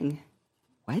Larry Yang.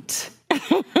 What?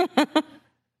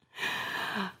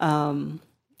 And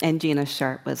Gina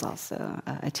Sharp was also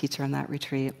a teacher on that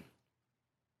retreat.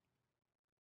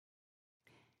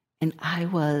 And I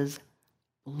was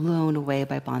blown away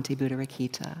by Bhante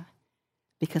Buddharakkhita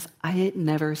because I had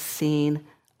never seen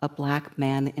a black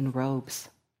man in robes.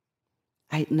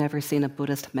 I had never seen a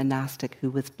Buddhist monastic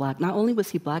who was black. Not only was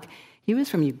he black, he was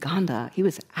from Uganda. He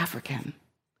was African,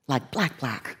 like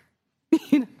black.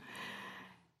 You know?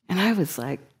 And I was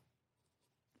like,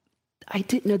 I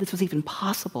didn't know this was even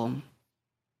possible.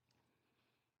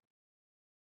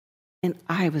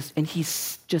 And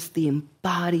he's just the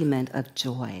embodiment of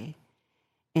joy.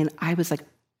 And I was like,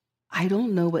 I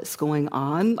don't know what's going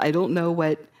on. I don't know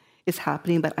what is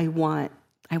happening, but I want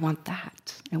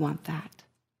that. I want that.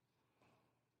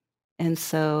 And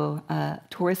so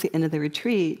towards the end of the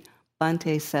retreat,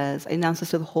 Bhante says,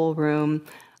 announces to the whole room,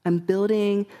 I'm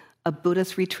building a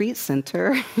Buddhist retreat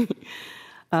center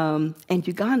in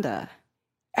Uganda.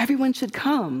 Everyone should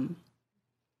come.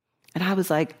 And I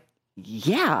was like,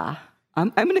 yeah,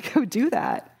 I'm going to go do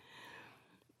that.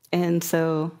 And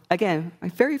so, again, my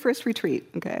very first retreat,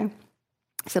 okay?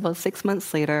 So about 6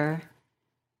 months later,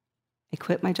 I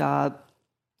quit my job.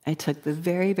 I took the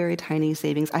very, very tiny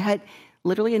savings. I had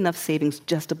literally enough savings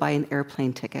just to buy an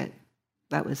airplane ticket.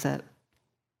 That was it.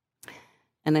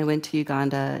 And I went to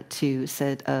Uganda to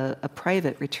sit a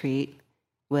private retreat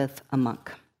with a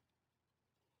monk.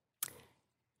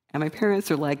 And my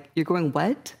parents are like, "You're going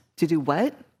what? To do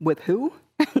what? With who?"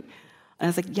 And I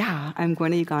was like, "Yeah, I'm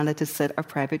going to Uganda to sit a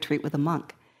private retreat with a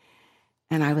monk."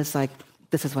 And I was like,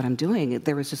 this is what I'm doing.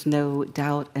 There was just no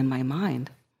doubt in my mind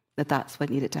that that's what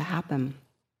needed to happen.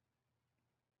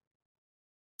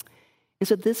 And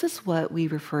so this is what we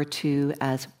refer to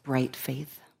as bright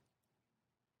faith.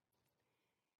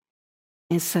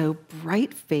 And so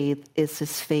bright faith is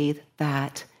this faith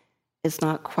that is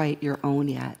not quite your own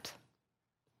yet.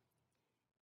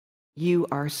 You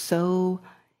are so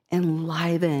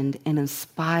enlivened and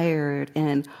inspired,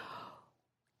 and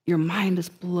your mind is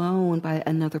blown by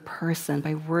another person,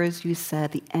 by words you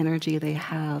said, the energy they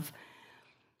have.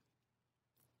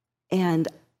 And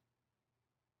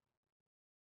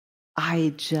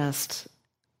I just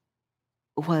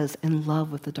was in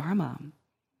love with the Dharma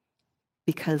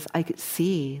because I could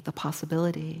see the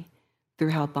possibility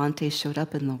through how Bhante showed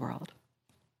up in the world.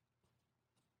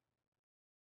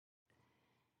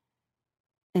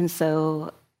 And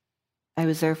so I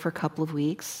was there for a couple of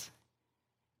weeks.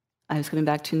 I was coming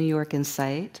back to New York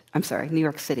New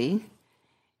York City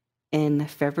in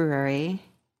February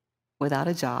without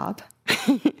a job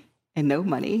and no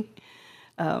money.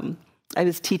 I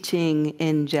was teaching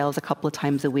in jails a couple of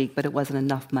times a week, but it wasn't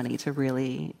enough money to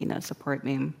really, support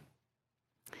me.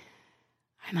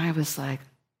 And I was like,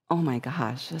 oh my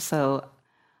gosh. So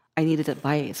I needed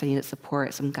advice, I needed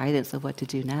support, some guidance of what to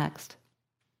do next.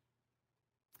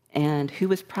 And who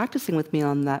was practicing with me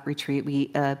on that retreat?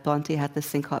 Bhante had this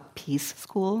thing called Peace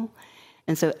School.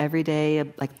 And so every day,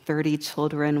 like 30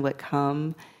 children would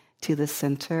come to the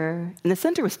center. And the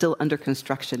center was still under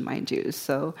construction, mind you.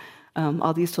 So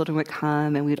all these children would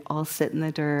come, and we'd all sit in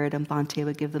the dirt, and Bhante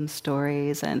would give them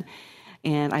stories. And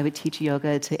I would teach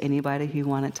yoga to anybody who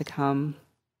wanted to come.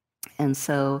 And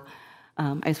so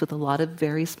I was with a lot of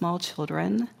very small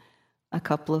children, a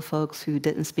couple of folks who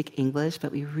didn't speak English,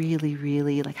 but we really,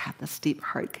 really had this deep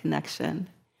heart connection.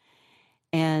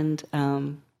 And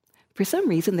for some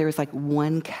reason, there was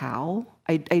one cow.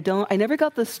 I never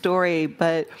got the story,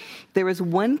 but there was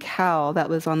one cow that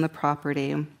was on the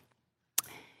property.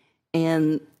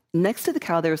 And next to the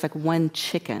cow, there was one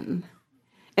chicken.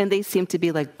 And they seemed to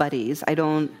be buddies.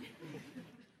 And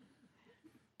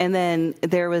then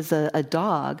there was a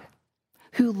dog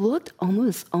who looked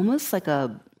almost like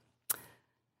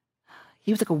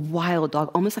he was like a wild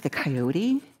dog, almost like a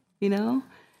coyote,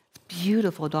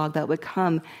 Beautiful dog that would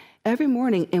come every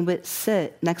morning and would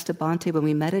sit next to Bhante when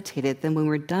we meditated. Then when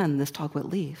we're done, this dog would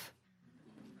leave.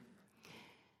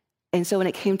 And so when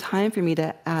it came time for me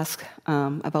to ask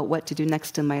about what to do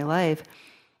next in my life,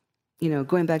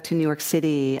 going back to New York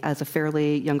City as a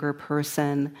fairly younger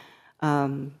person,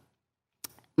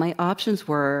 my options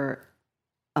were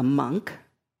a monk,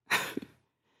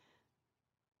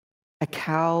 a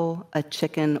cow, a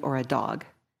chicken, or a dog.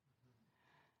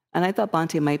 And I thought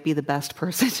Bhante might be the best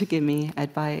person to give me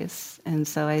advice. And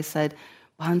so I said,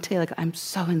 Bhante, I'm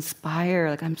so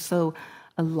inspired, I'm so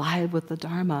alive with the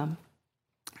Dharma,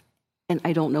 and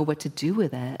I don't know what to do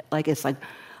with it.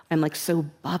 I'm so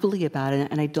bubbly about it,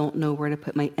 and I don't know where to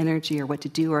put my energy or what to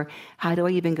do, or how do I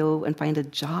even go and find a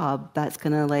job that's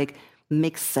gonna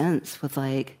make sense with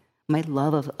my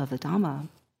love of the Dhamma.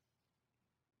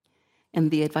 And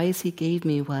the advice he gave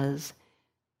me was,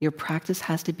 your practice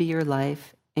has to be your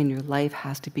life, and your life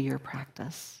has to be your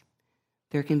practice.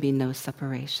 There can be no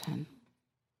separation.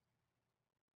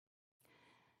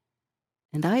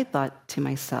 And I thought to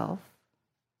myself,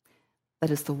 that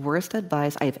is the worst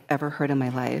advice I've ever heard in my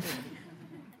life.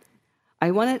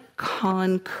 I want it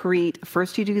concrete.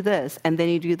 First you do this, and then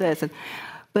you do this.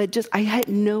 But I had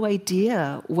no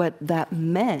idea what that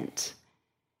meant.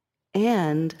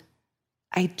 And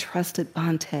I trusted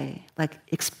Bhante,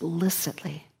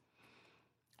 explicitly.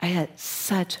 I had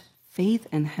such faith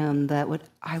in him that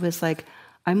I was I'm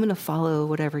going to follow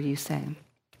whatever you say.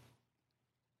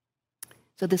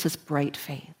 So this is bright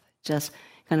faith, just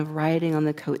kind of riding on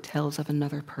the coattails of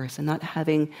another person, not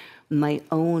having my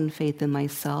own faith in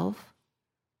myself,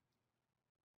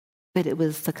 but it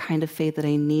was the kind of faith that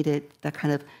I needed that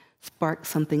kind of sparked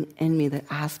something in me that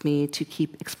asked me to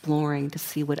keep exploring to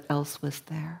see what else was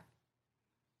there.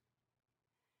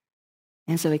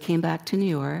 And so I came back to New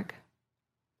York,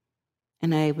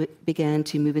 and I began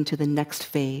to move into the next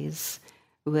phase,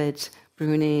 which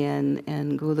Bruni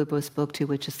and Gullu both spoke to,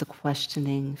 which is the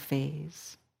questioning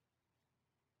phase.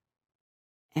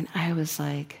 And I was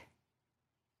like,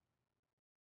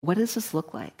 what does this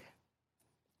look like?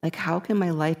 Like, how can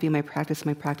my life be my practice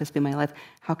be my life?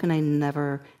 How can I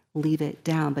never leave it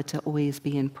down, but to always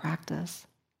be in practice?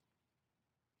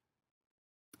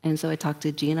 And so I talked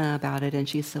to Gina about it, and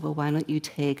she said, well, why don't you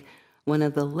take one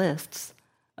of the lists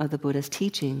of the Buddha's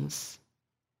teachings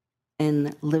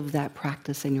and live that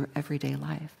practice in your everyday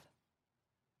life?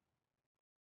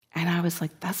 And I was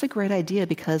like, that's a great idea,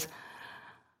 because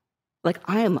like,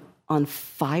 I am on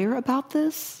fire about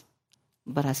this,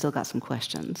 but I still got some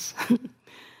questions.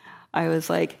 I was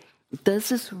like, does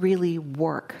this really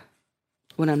work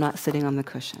when I'm not sitting on the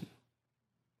cushion?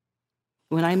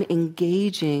 When I'm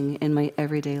engaging in my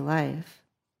everyday life,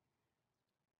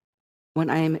 when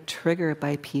I'm triggered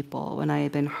by people, when I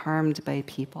have been harmed by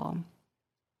people,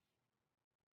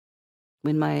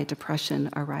 when my depression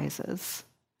arises,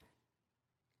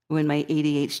 when my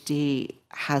ADHD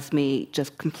has me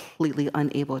just completely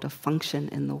unable to function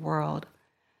in the world,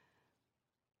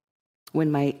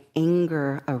 when my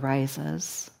anger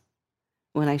arises,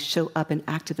 when I show up in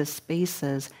activist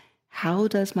spaces, how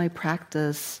does my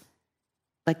practice,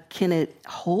 like, can it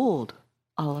hold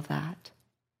all of that?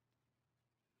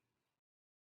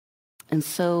 And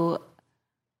so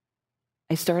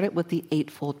I started with the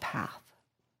Eightfold Path.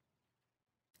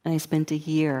 And I spent a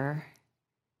year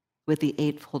with the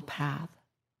Eightfold Path,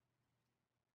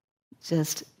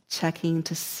 just checking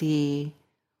to see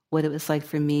what it was like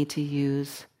for me to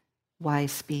use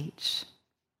wise speech,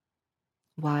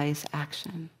 wise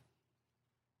action.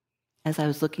 As I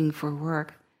was looking for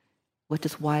work, what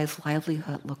does wise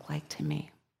livelihood look like to me?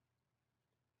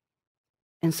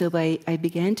 And so I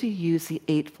began to use the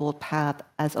Eightfold Path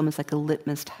as almost like a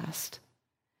litmus test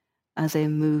as I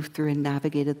moved through and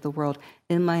navigated the world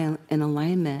in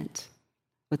alignment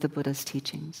with the Buddha's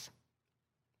teachings.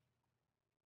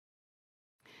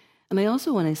 And I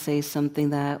also want to say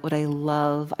something that what I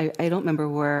love, I don't remember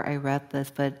where I read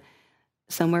this, but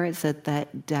somewhere it said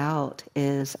that doubt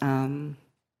is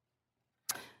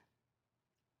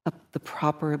the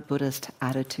proper Buddhist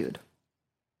attitude.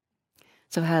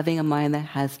 So having a mind that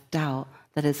has doubt,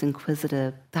 that is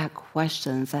inquisitive, that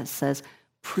questions, that says,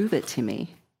 prove it to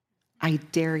me. I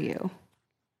dare you.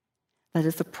 That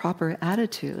is the proper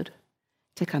attitude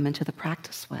to come into the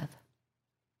practice with.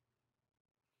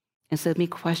 Instead of me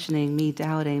questioning, me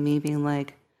doubting, me being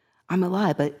like, I'm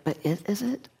alive, but is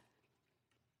it?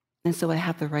 And so I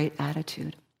have the right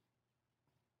attitude.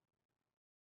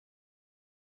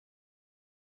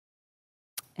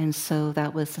 And so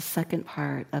that was the second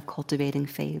part of cultivating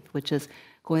faith, which is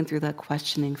going through that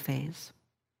questioning phase,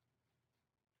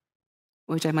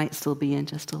 which I might still be in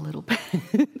just a little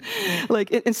bit,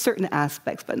 like in certain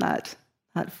aspects, but not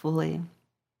fully.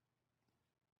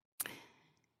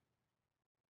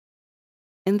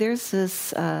 And there's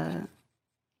this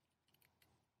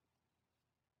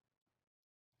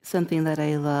something that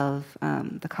I love,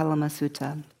 the Kalama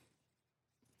Sutta.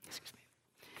 Excuse me.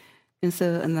 And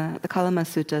so in the Kalama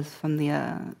Sutta is from the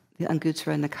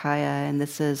Anguttara Nikaya, and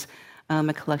this is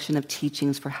a collection of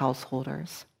teachings for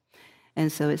householders.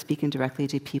 And so it's speaking directly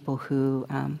to people who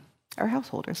are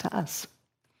householders, to us.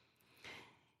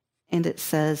 And it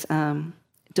says,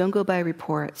 don't go by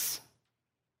reports,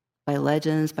 by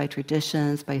legends, by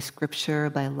traditions, by scripture,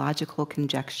 by logical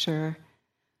conjecture,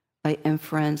 by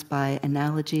inference, by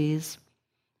analogies,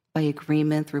 by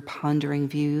agreement through pondering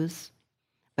views,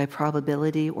 by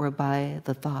probability, or by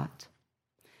the thought.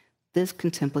 This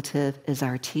contemplative is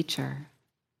our teacher.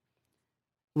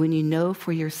 When you know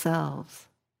for yourselves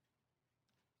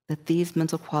that these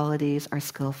mental qualities are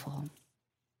skillful,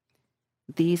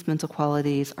 these mental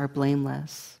qualities are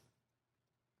blameless,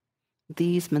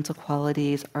 these mental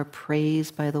qualities are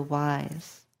praised by the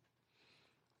wise,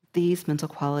 these mental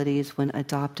qualities, when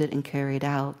adopted and carried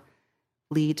out,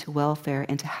 lead to welfare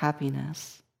and to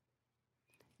happiness,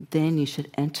 then you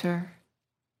should enter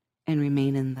and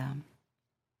remain in them.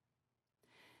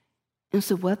 And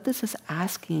so what this is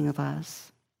asking of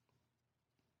us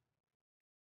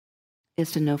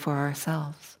is to know for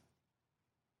ourselves,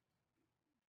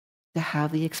 to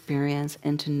have the experience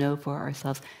and to know for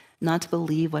ourselves, not to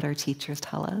believe what our teachers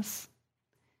tell us,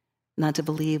 not to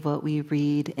believe what we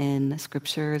read in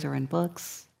scriptures or in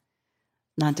books,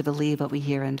 not to believe what we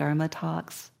hear in Dharma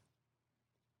talks,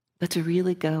 but to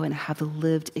really go and have the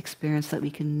lived experience that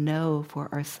we can know for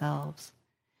ourselves.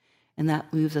 And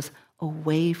that moves us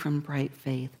away from bright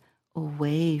faith,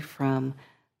 away from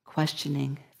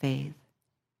questioning faith,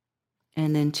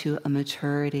 and into a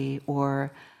maturity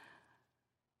or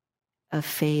a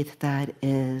faith that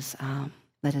is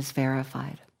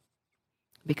verified,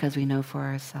 because we know for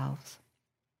ourselves.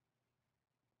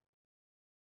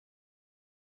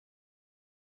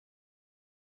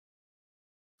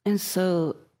 And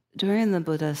so during the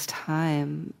Buddha's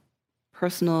time,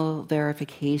 personal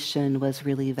verification was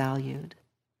really valued.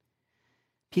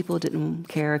 People didn't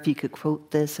care if you could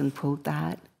quote this and quote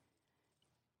that.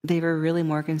 They were really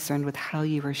more concerned with how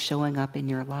you were showing up in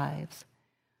your lives.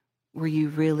 Were you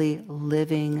really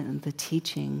living the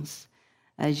teachings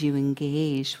as you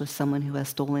engaged with someone who has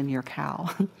stolen your cow?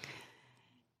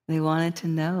 They wanted to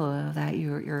know that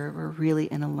you were really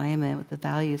in alignment with the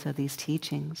values of these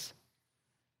teachings.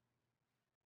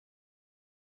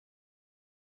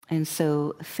 And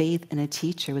so faith in a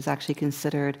teacher was actually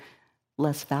considered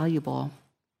less valuable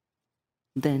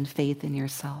than faith in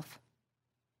yourself.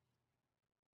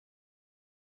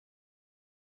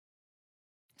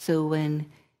 So when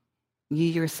you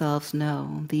yourselves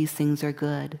know these things are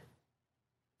good,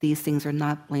 these things are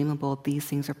not blamable, these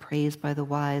things are praised by the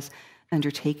wise,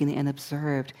 undertaken and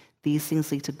observed, these things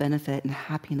lead to benefit and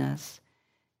happiness,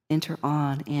 enter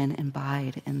on and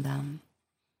abide in them.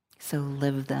 So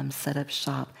live them, set up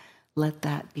shop. Let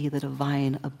that be the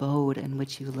divine abode in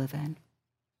which you live in.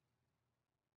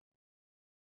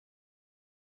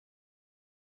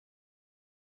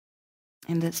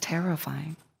 And it's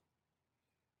terrifying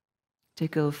to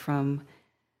go from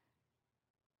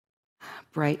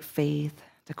bright faith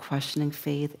to questioning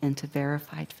faith into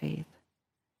verified faith.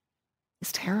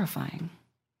 It's terrifying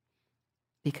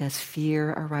because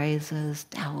fear arises,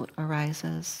 doubt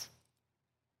arises.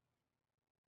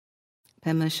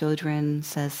 Pema Chodron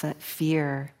says that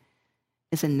fear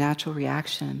is a natural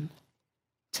reaction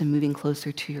to moving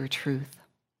closer to your truth.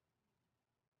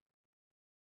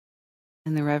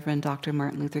 And the Reverend Dr.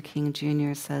 Martin Luther King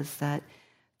Jr. says that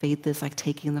faith is like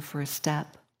taking the first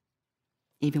step,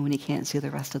 even when you can't see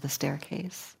the rest of the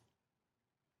staircase.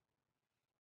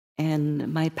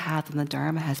 And my path in the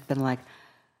Dharma has been like,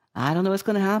 I don't know what's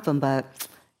going to happen, but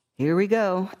here we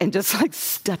go. And just like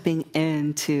stepping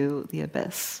into the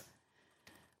abyss.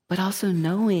 But also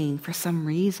knowing for some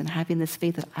reason, having this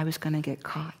faith that I was going to get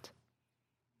caught.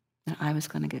 That I was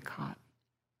going to get caught.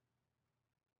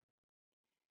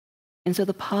 And so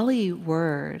the Pali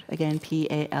word, again,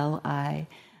 P-A-L-I,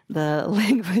 the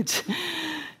language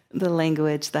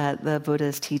that the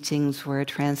Buddha's teachings were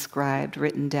transcribed,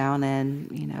 written down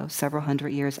in, several hundred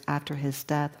years after his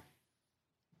death.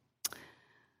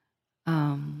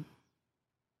 And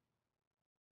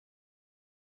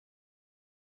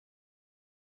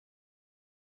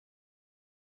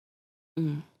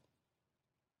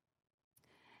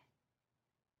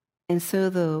so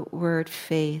the word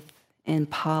faith in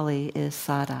Pali is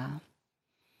saddha,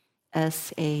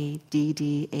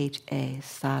 S-A-D-D-H-A,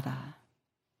 saddha.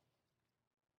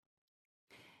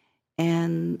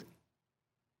 And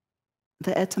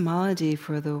the etymology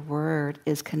for the word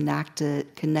is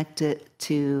connected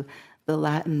to the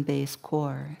Latin base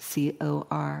cor,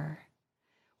 C-O-R,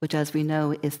 which, as we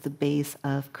know, is the base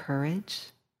of courage.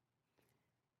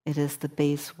 It is the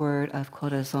base word of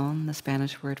corazón, the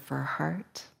Spanish word for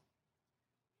heart.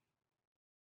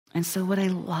 And so what I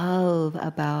love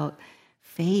about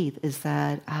faith is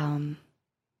that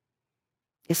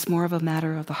it's more of a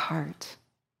matter of the heart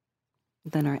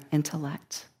than our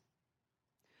intellect.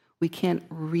 We can't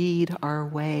read our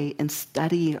way and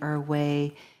study our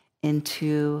way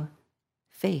into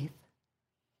faith.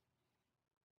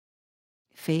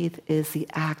 Faith is the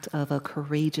act of a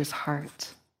courageous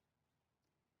heart.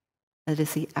 It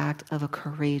is the act of a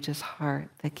courageous heart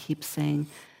that keeps saying,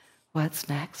 what's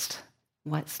next?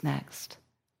 What's next?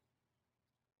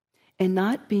 And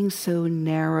not being so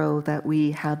narrow that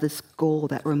we have this goal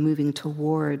that we're moving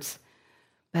towards,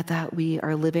 but that we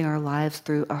are living our lives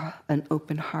through an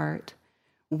open heart.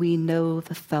 We know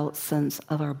the felt sense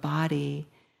of our body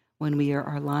when we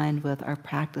are aligned with our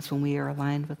practice, when we are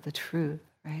aligned with the truth,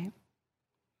 right?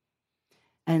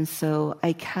 And so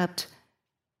I kept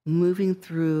moving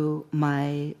through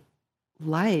my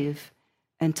life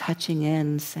and touching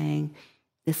in, saying,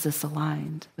 is this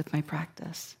aligned with my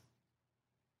practice?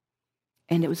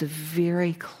 And it was a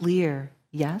very clear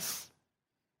yes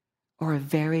or a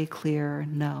very clear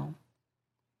no.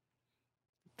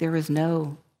 There was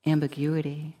no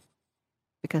ambiguity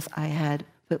because I had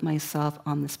put myself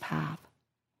on this path.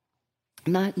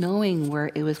 Not knowing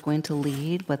where it was going to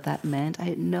lead, what that meant, I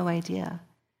had no idea.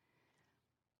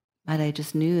 But I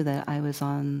just knew that I was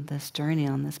on this journey,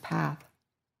 on this path.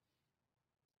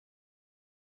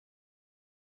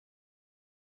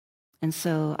 And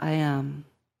so I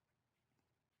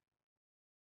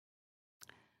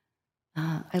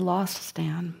lost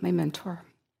Stan, my mentor.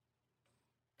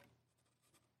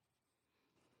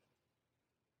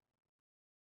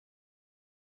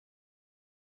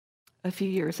 A few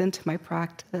years into my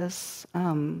practice,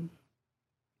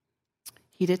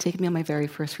 he did take me on my very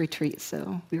first retreat,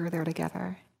 so we were there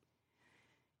together.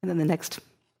 And then the next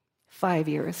 5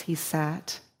 years, he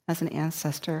sat as an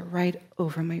ancestor right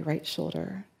over my right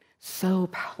shoulder, so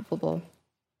palpable.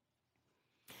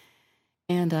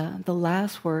 And the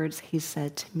last words he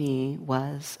said to me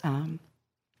was,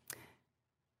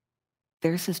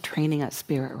 there's this training at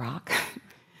Spirit Rock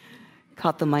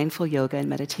called the Mindful Yoga and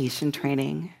Meditation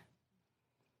Training.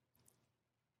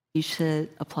 You should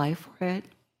apply for it.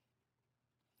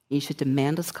 You should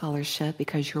demand a scholarship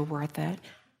because you're worth it.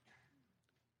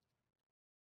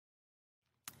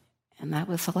 And that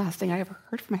was the last thing I ever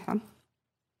heard from him.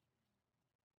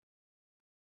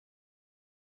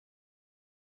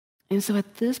 And so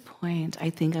at this point, I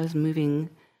think I was moving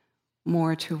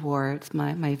more towards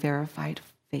my verified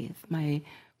faith. My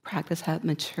practice had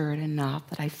matured enough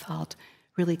that I felt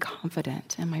really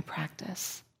confident in my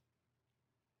practice.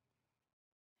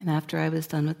 And after I was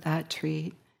done with that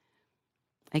retreat,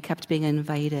 I kept being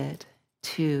invited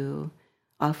to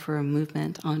offer a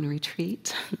movement on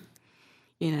retreat,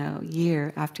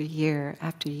 year after year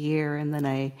after year. And then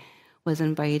I was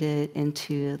invited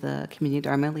into the Community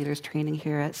Dharma Leaders Training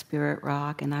here at Spirit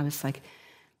Rock. And I was like,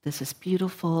 this is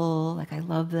beautiful. Like, I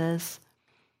love this.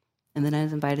 And then I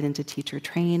was invited into teacher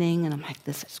training. And I'm like,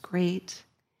 this is great.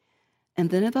 And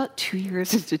then about 2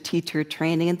 years into teacher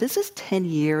training, and this is 10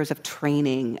 years of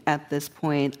training at this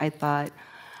point, I thought,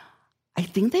 I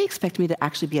think they expect me to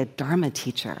actually be a Dharma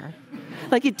teacher.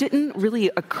 Like, it didn't really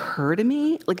occur to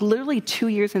me. Like, literally 2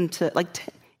 years into,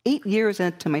 8 years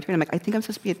into my training, I'm like, I think I'm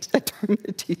supposed to be a Dharma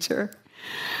teacher.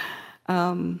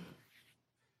 And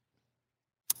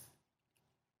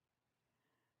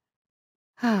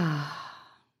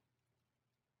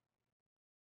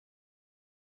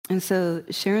so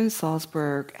Sharon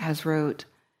Salzberg has wrote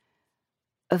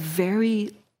a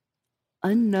very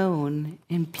unknown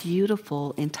and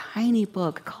beautiful and tiny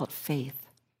book called Faith.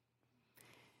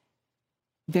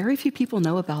 Very few people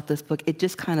know about this book. It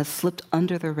just kind of slipped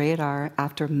under the radar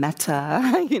after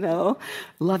metta,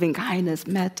 loving kindness,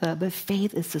 metta. But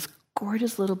Faith is this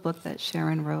gorgeous little book that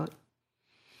Sharon wrote.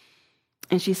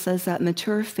 And she says that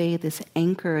mature faith is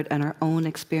anchored in our own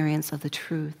experience of the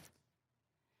truth,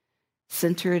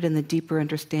 centered in the deeper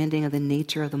understanding of the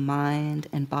nature of the mind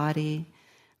and body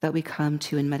that we come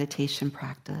to in meditation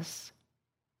practice.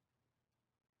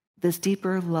 This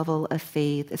deeper level of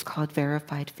faith is called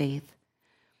verified faith,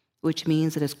 which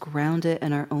means it is grounded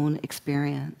in our own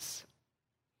experience.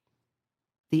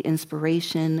 The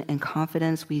inspiration and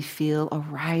confidence we feel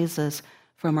arises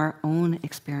from our own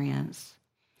experience,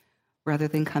 rather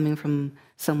than coming from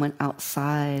someone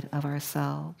outside of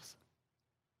ourselves.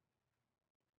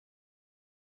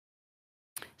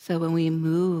 So when we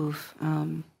move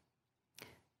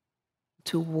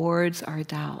towards our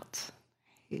doubt,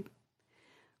 right?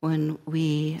 When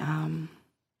we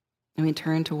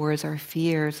turn towards our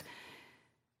fears,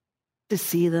 to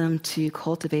see them, to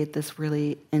cultivate this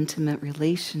really intimate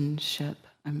relationship,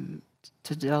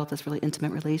 to develop this really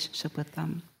intimate relationship with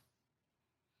them,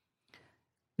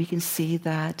 we can see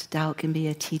that doubt can be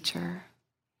a teacher,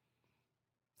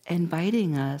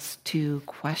 inviting us to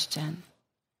question,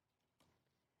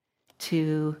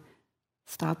 to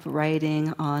stop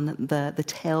riding on the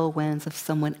tailwinds of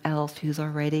someone else who's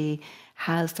already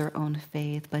has their own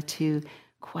faith, but to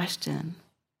question,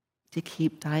 to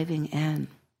keep diving in,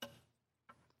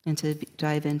 and to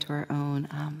dive into our own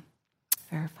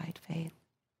verified faith.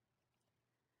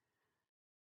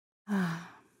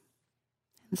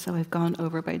 And so I've gone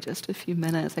over by just a few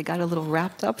minutes. I got a little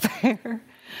wrapped up there.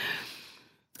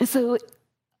 And so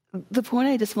the point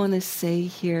I just want to say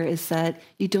here is that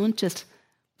you don't just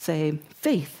say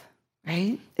faith,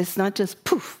 right? It's not just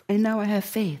poof, and now I have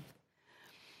faith.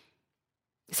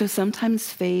 So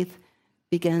sometimes faith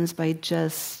begins by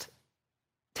just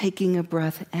taking a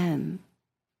breath in,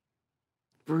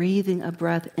 breathing a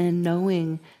breath in,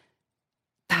 knowing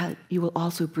that you will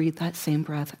also breathe that same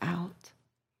breath out.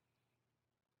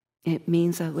 It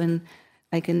means that when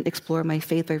I can explore my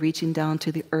faith by reaching down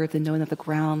to the earth and knowing that the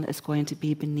ground is going to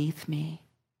be beneath me.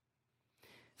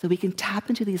 So we can tap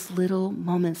into these little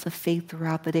moments of faith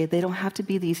throughout the day. They don't have to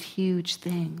be these huge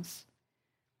things.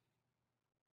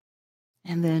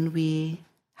 And then we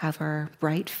have our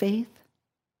bright faith,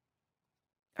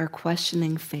 our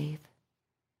questioning faith,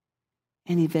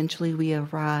 and eventually we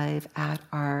arrive at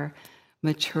our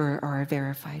mature or our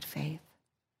verified faith.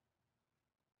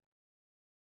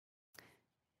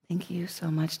 Thank you so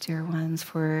much, dear ones,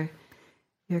 for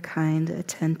your kind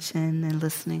attention and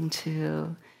listening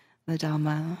to the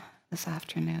Dhamma this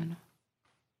afternoon.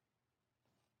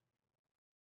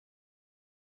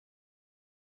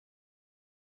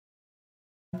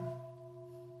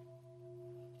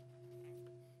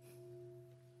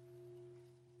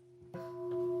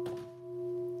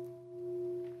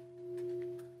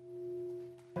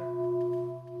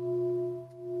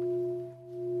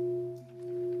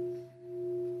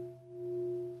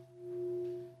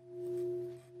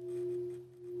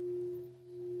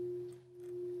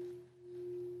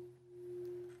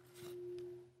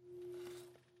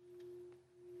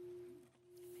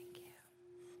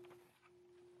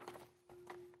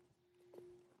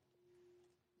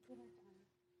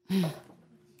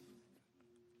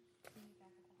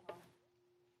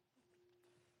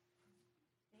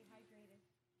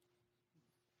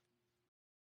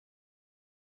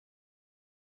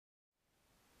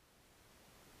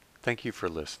 Thank you for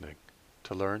listening.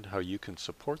 To learn how you can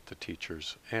support the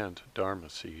teachers and Dharma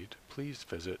Seed, please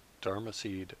visit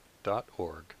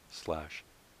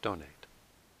dharmaseed.org/donate.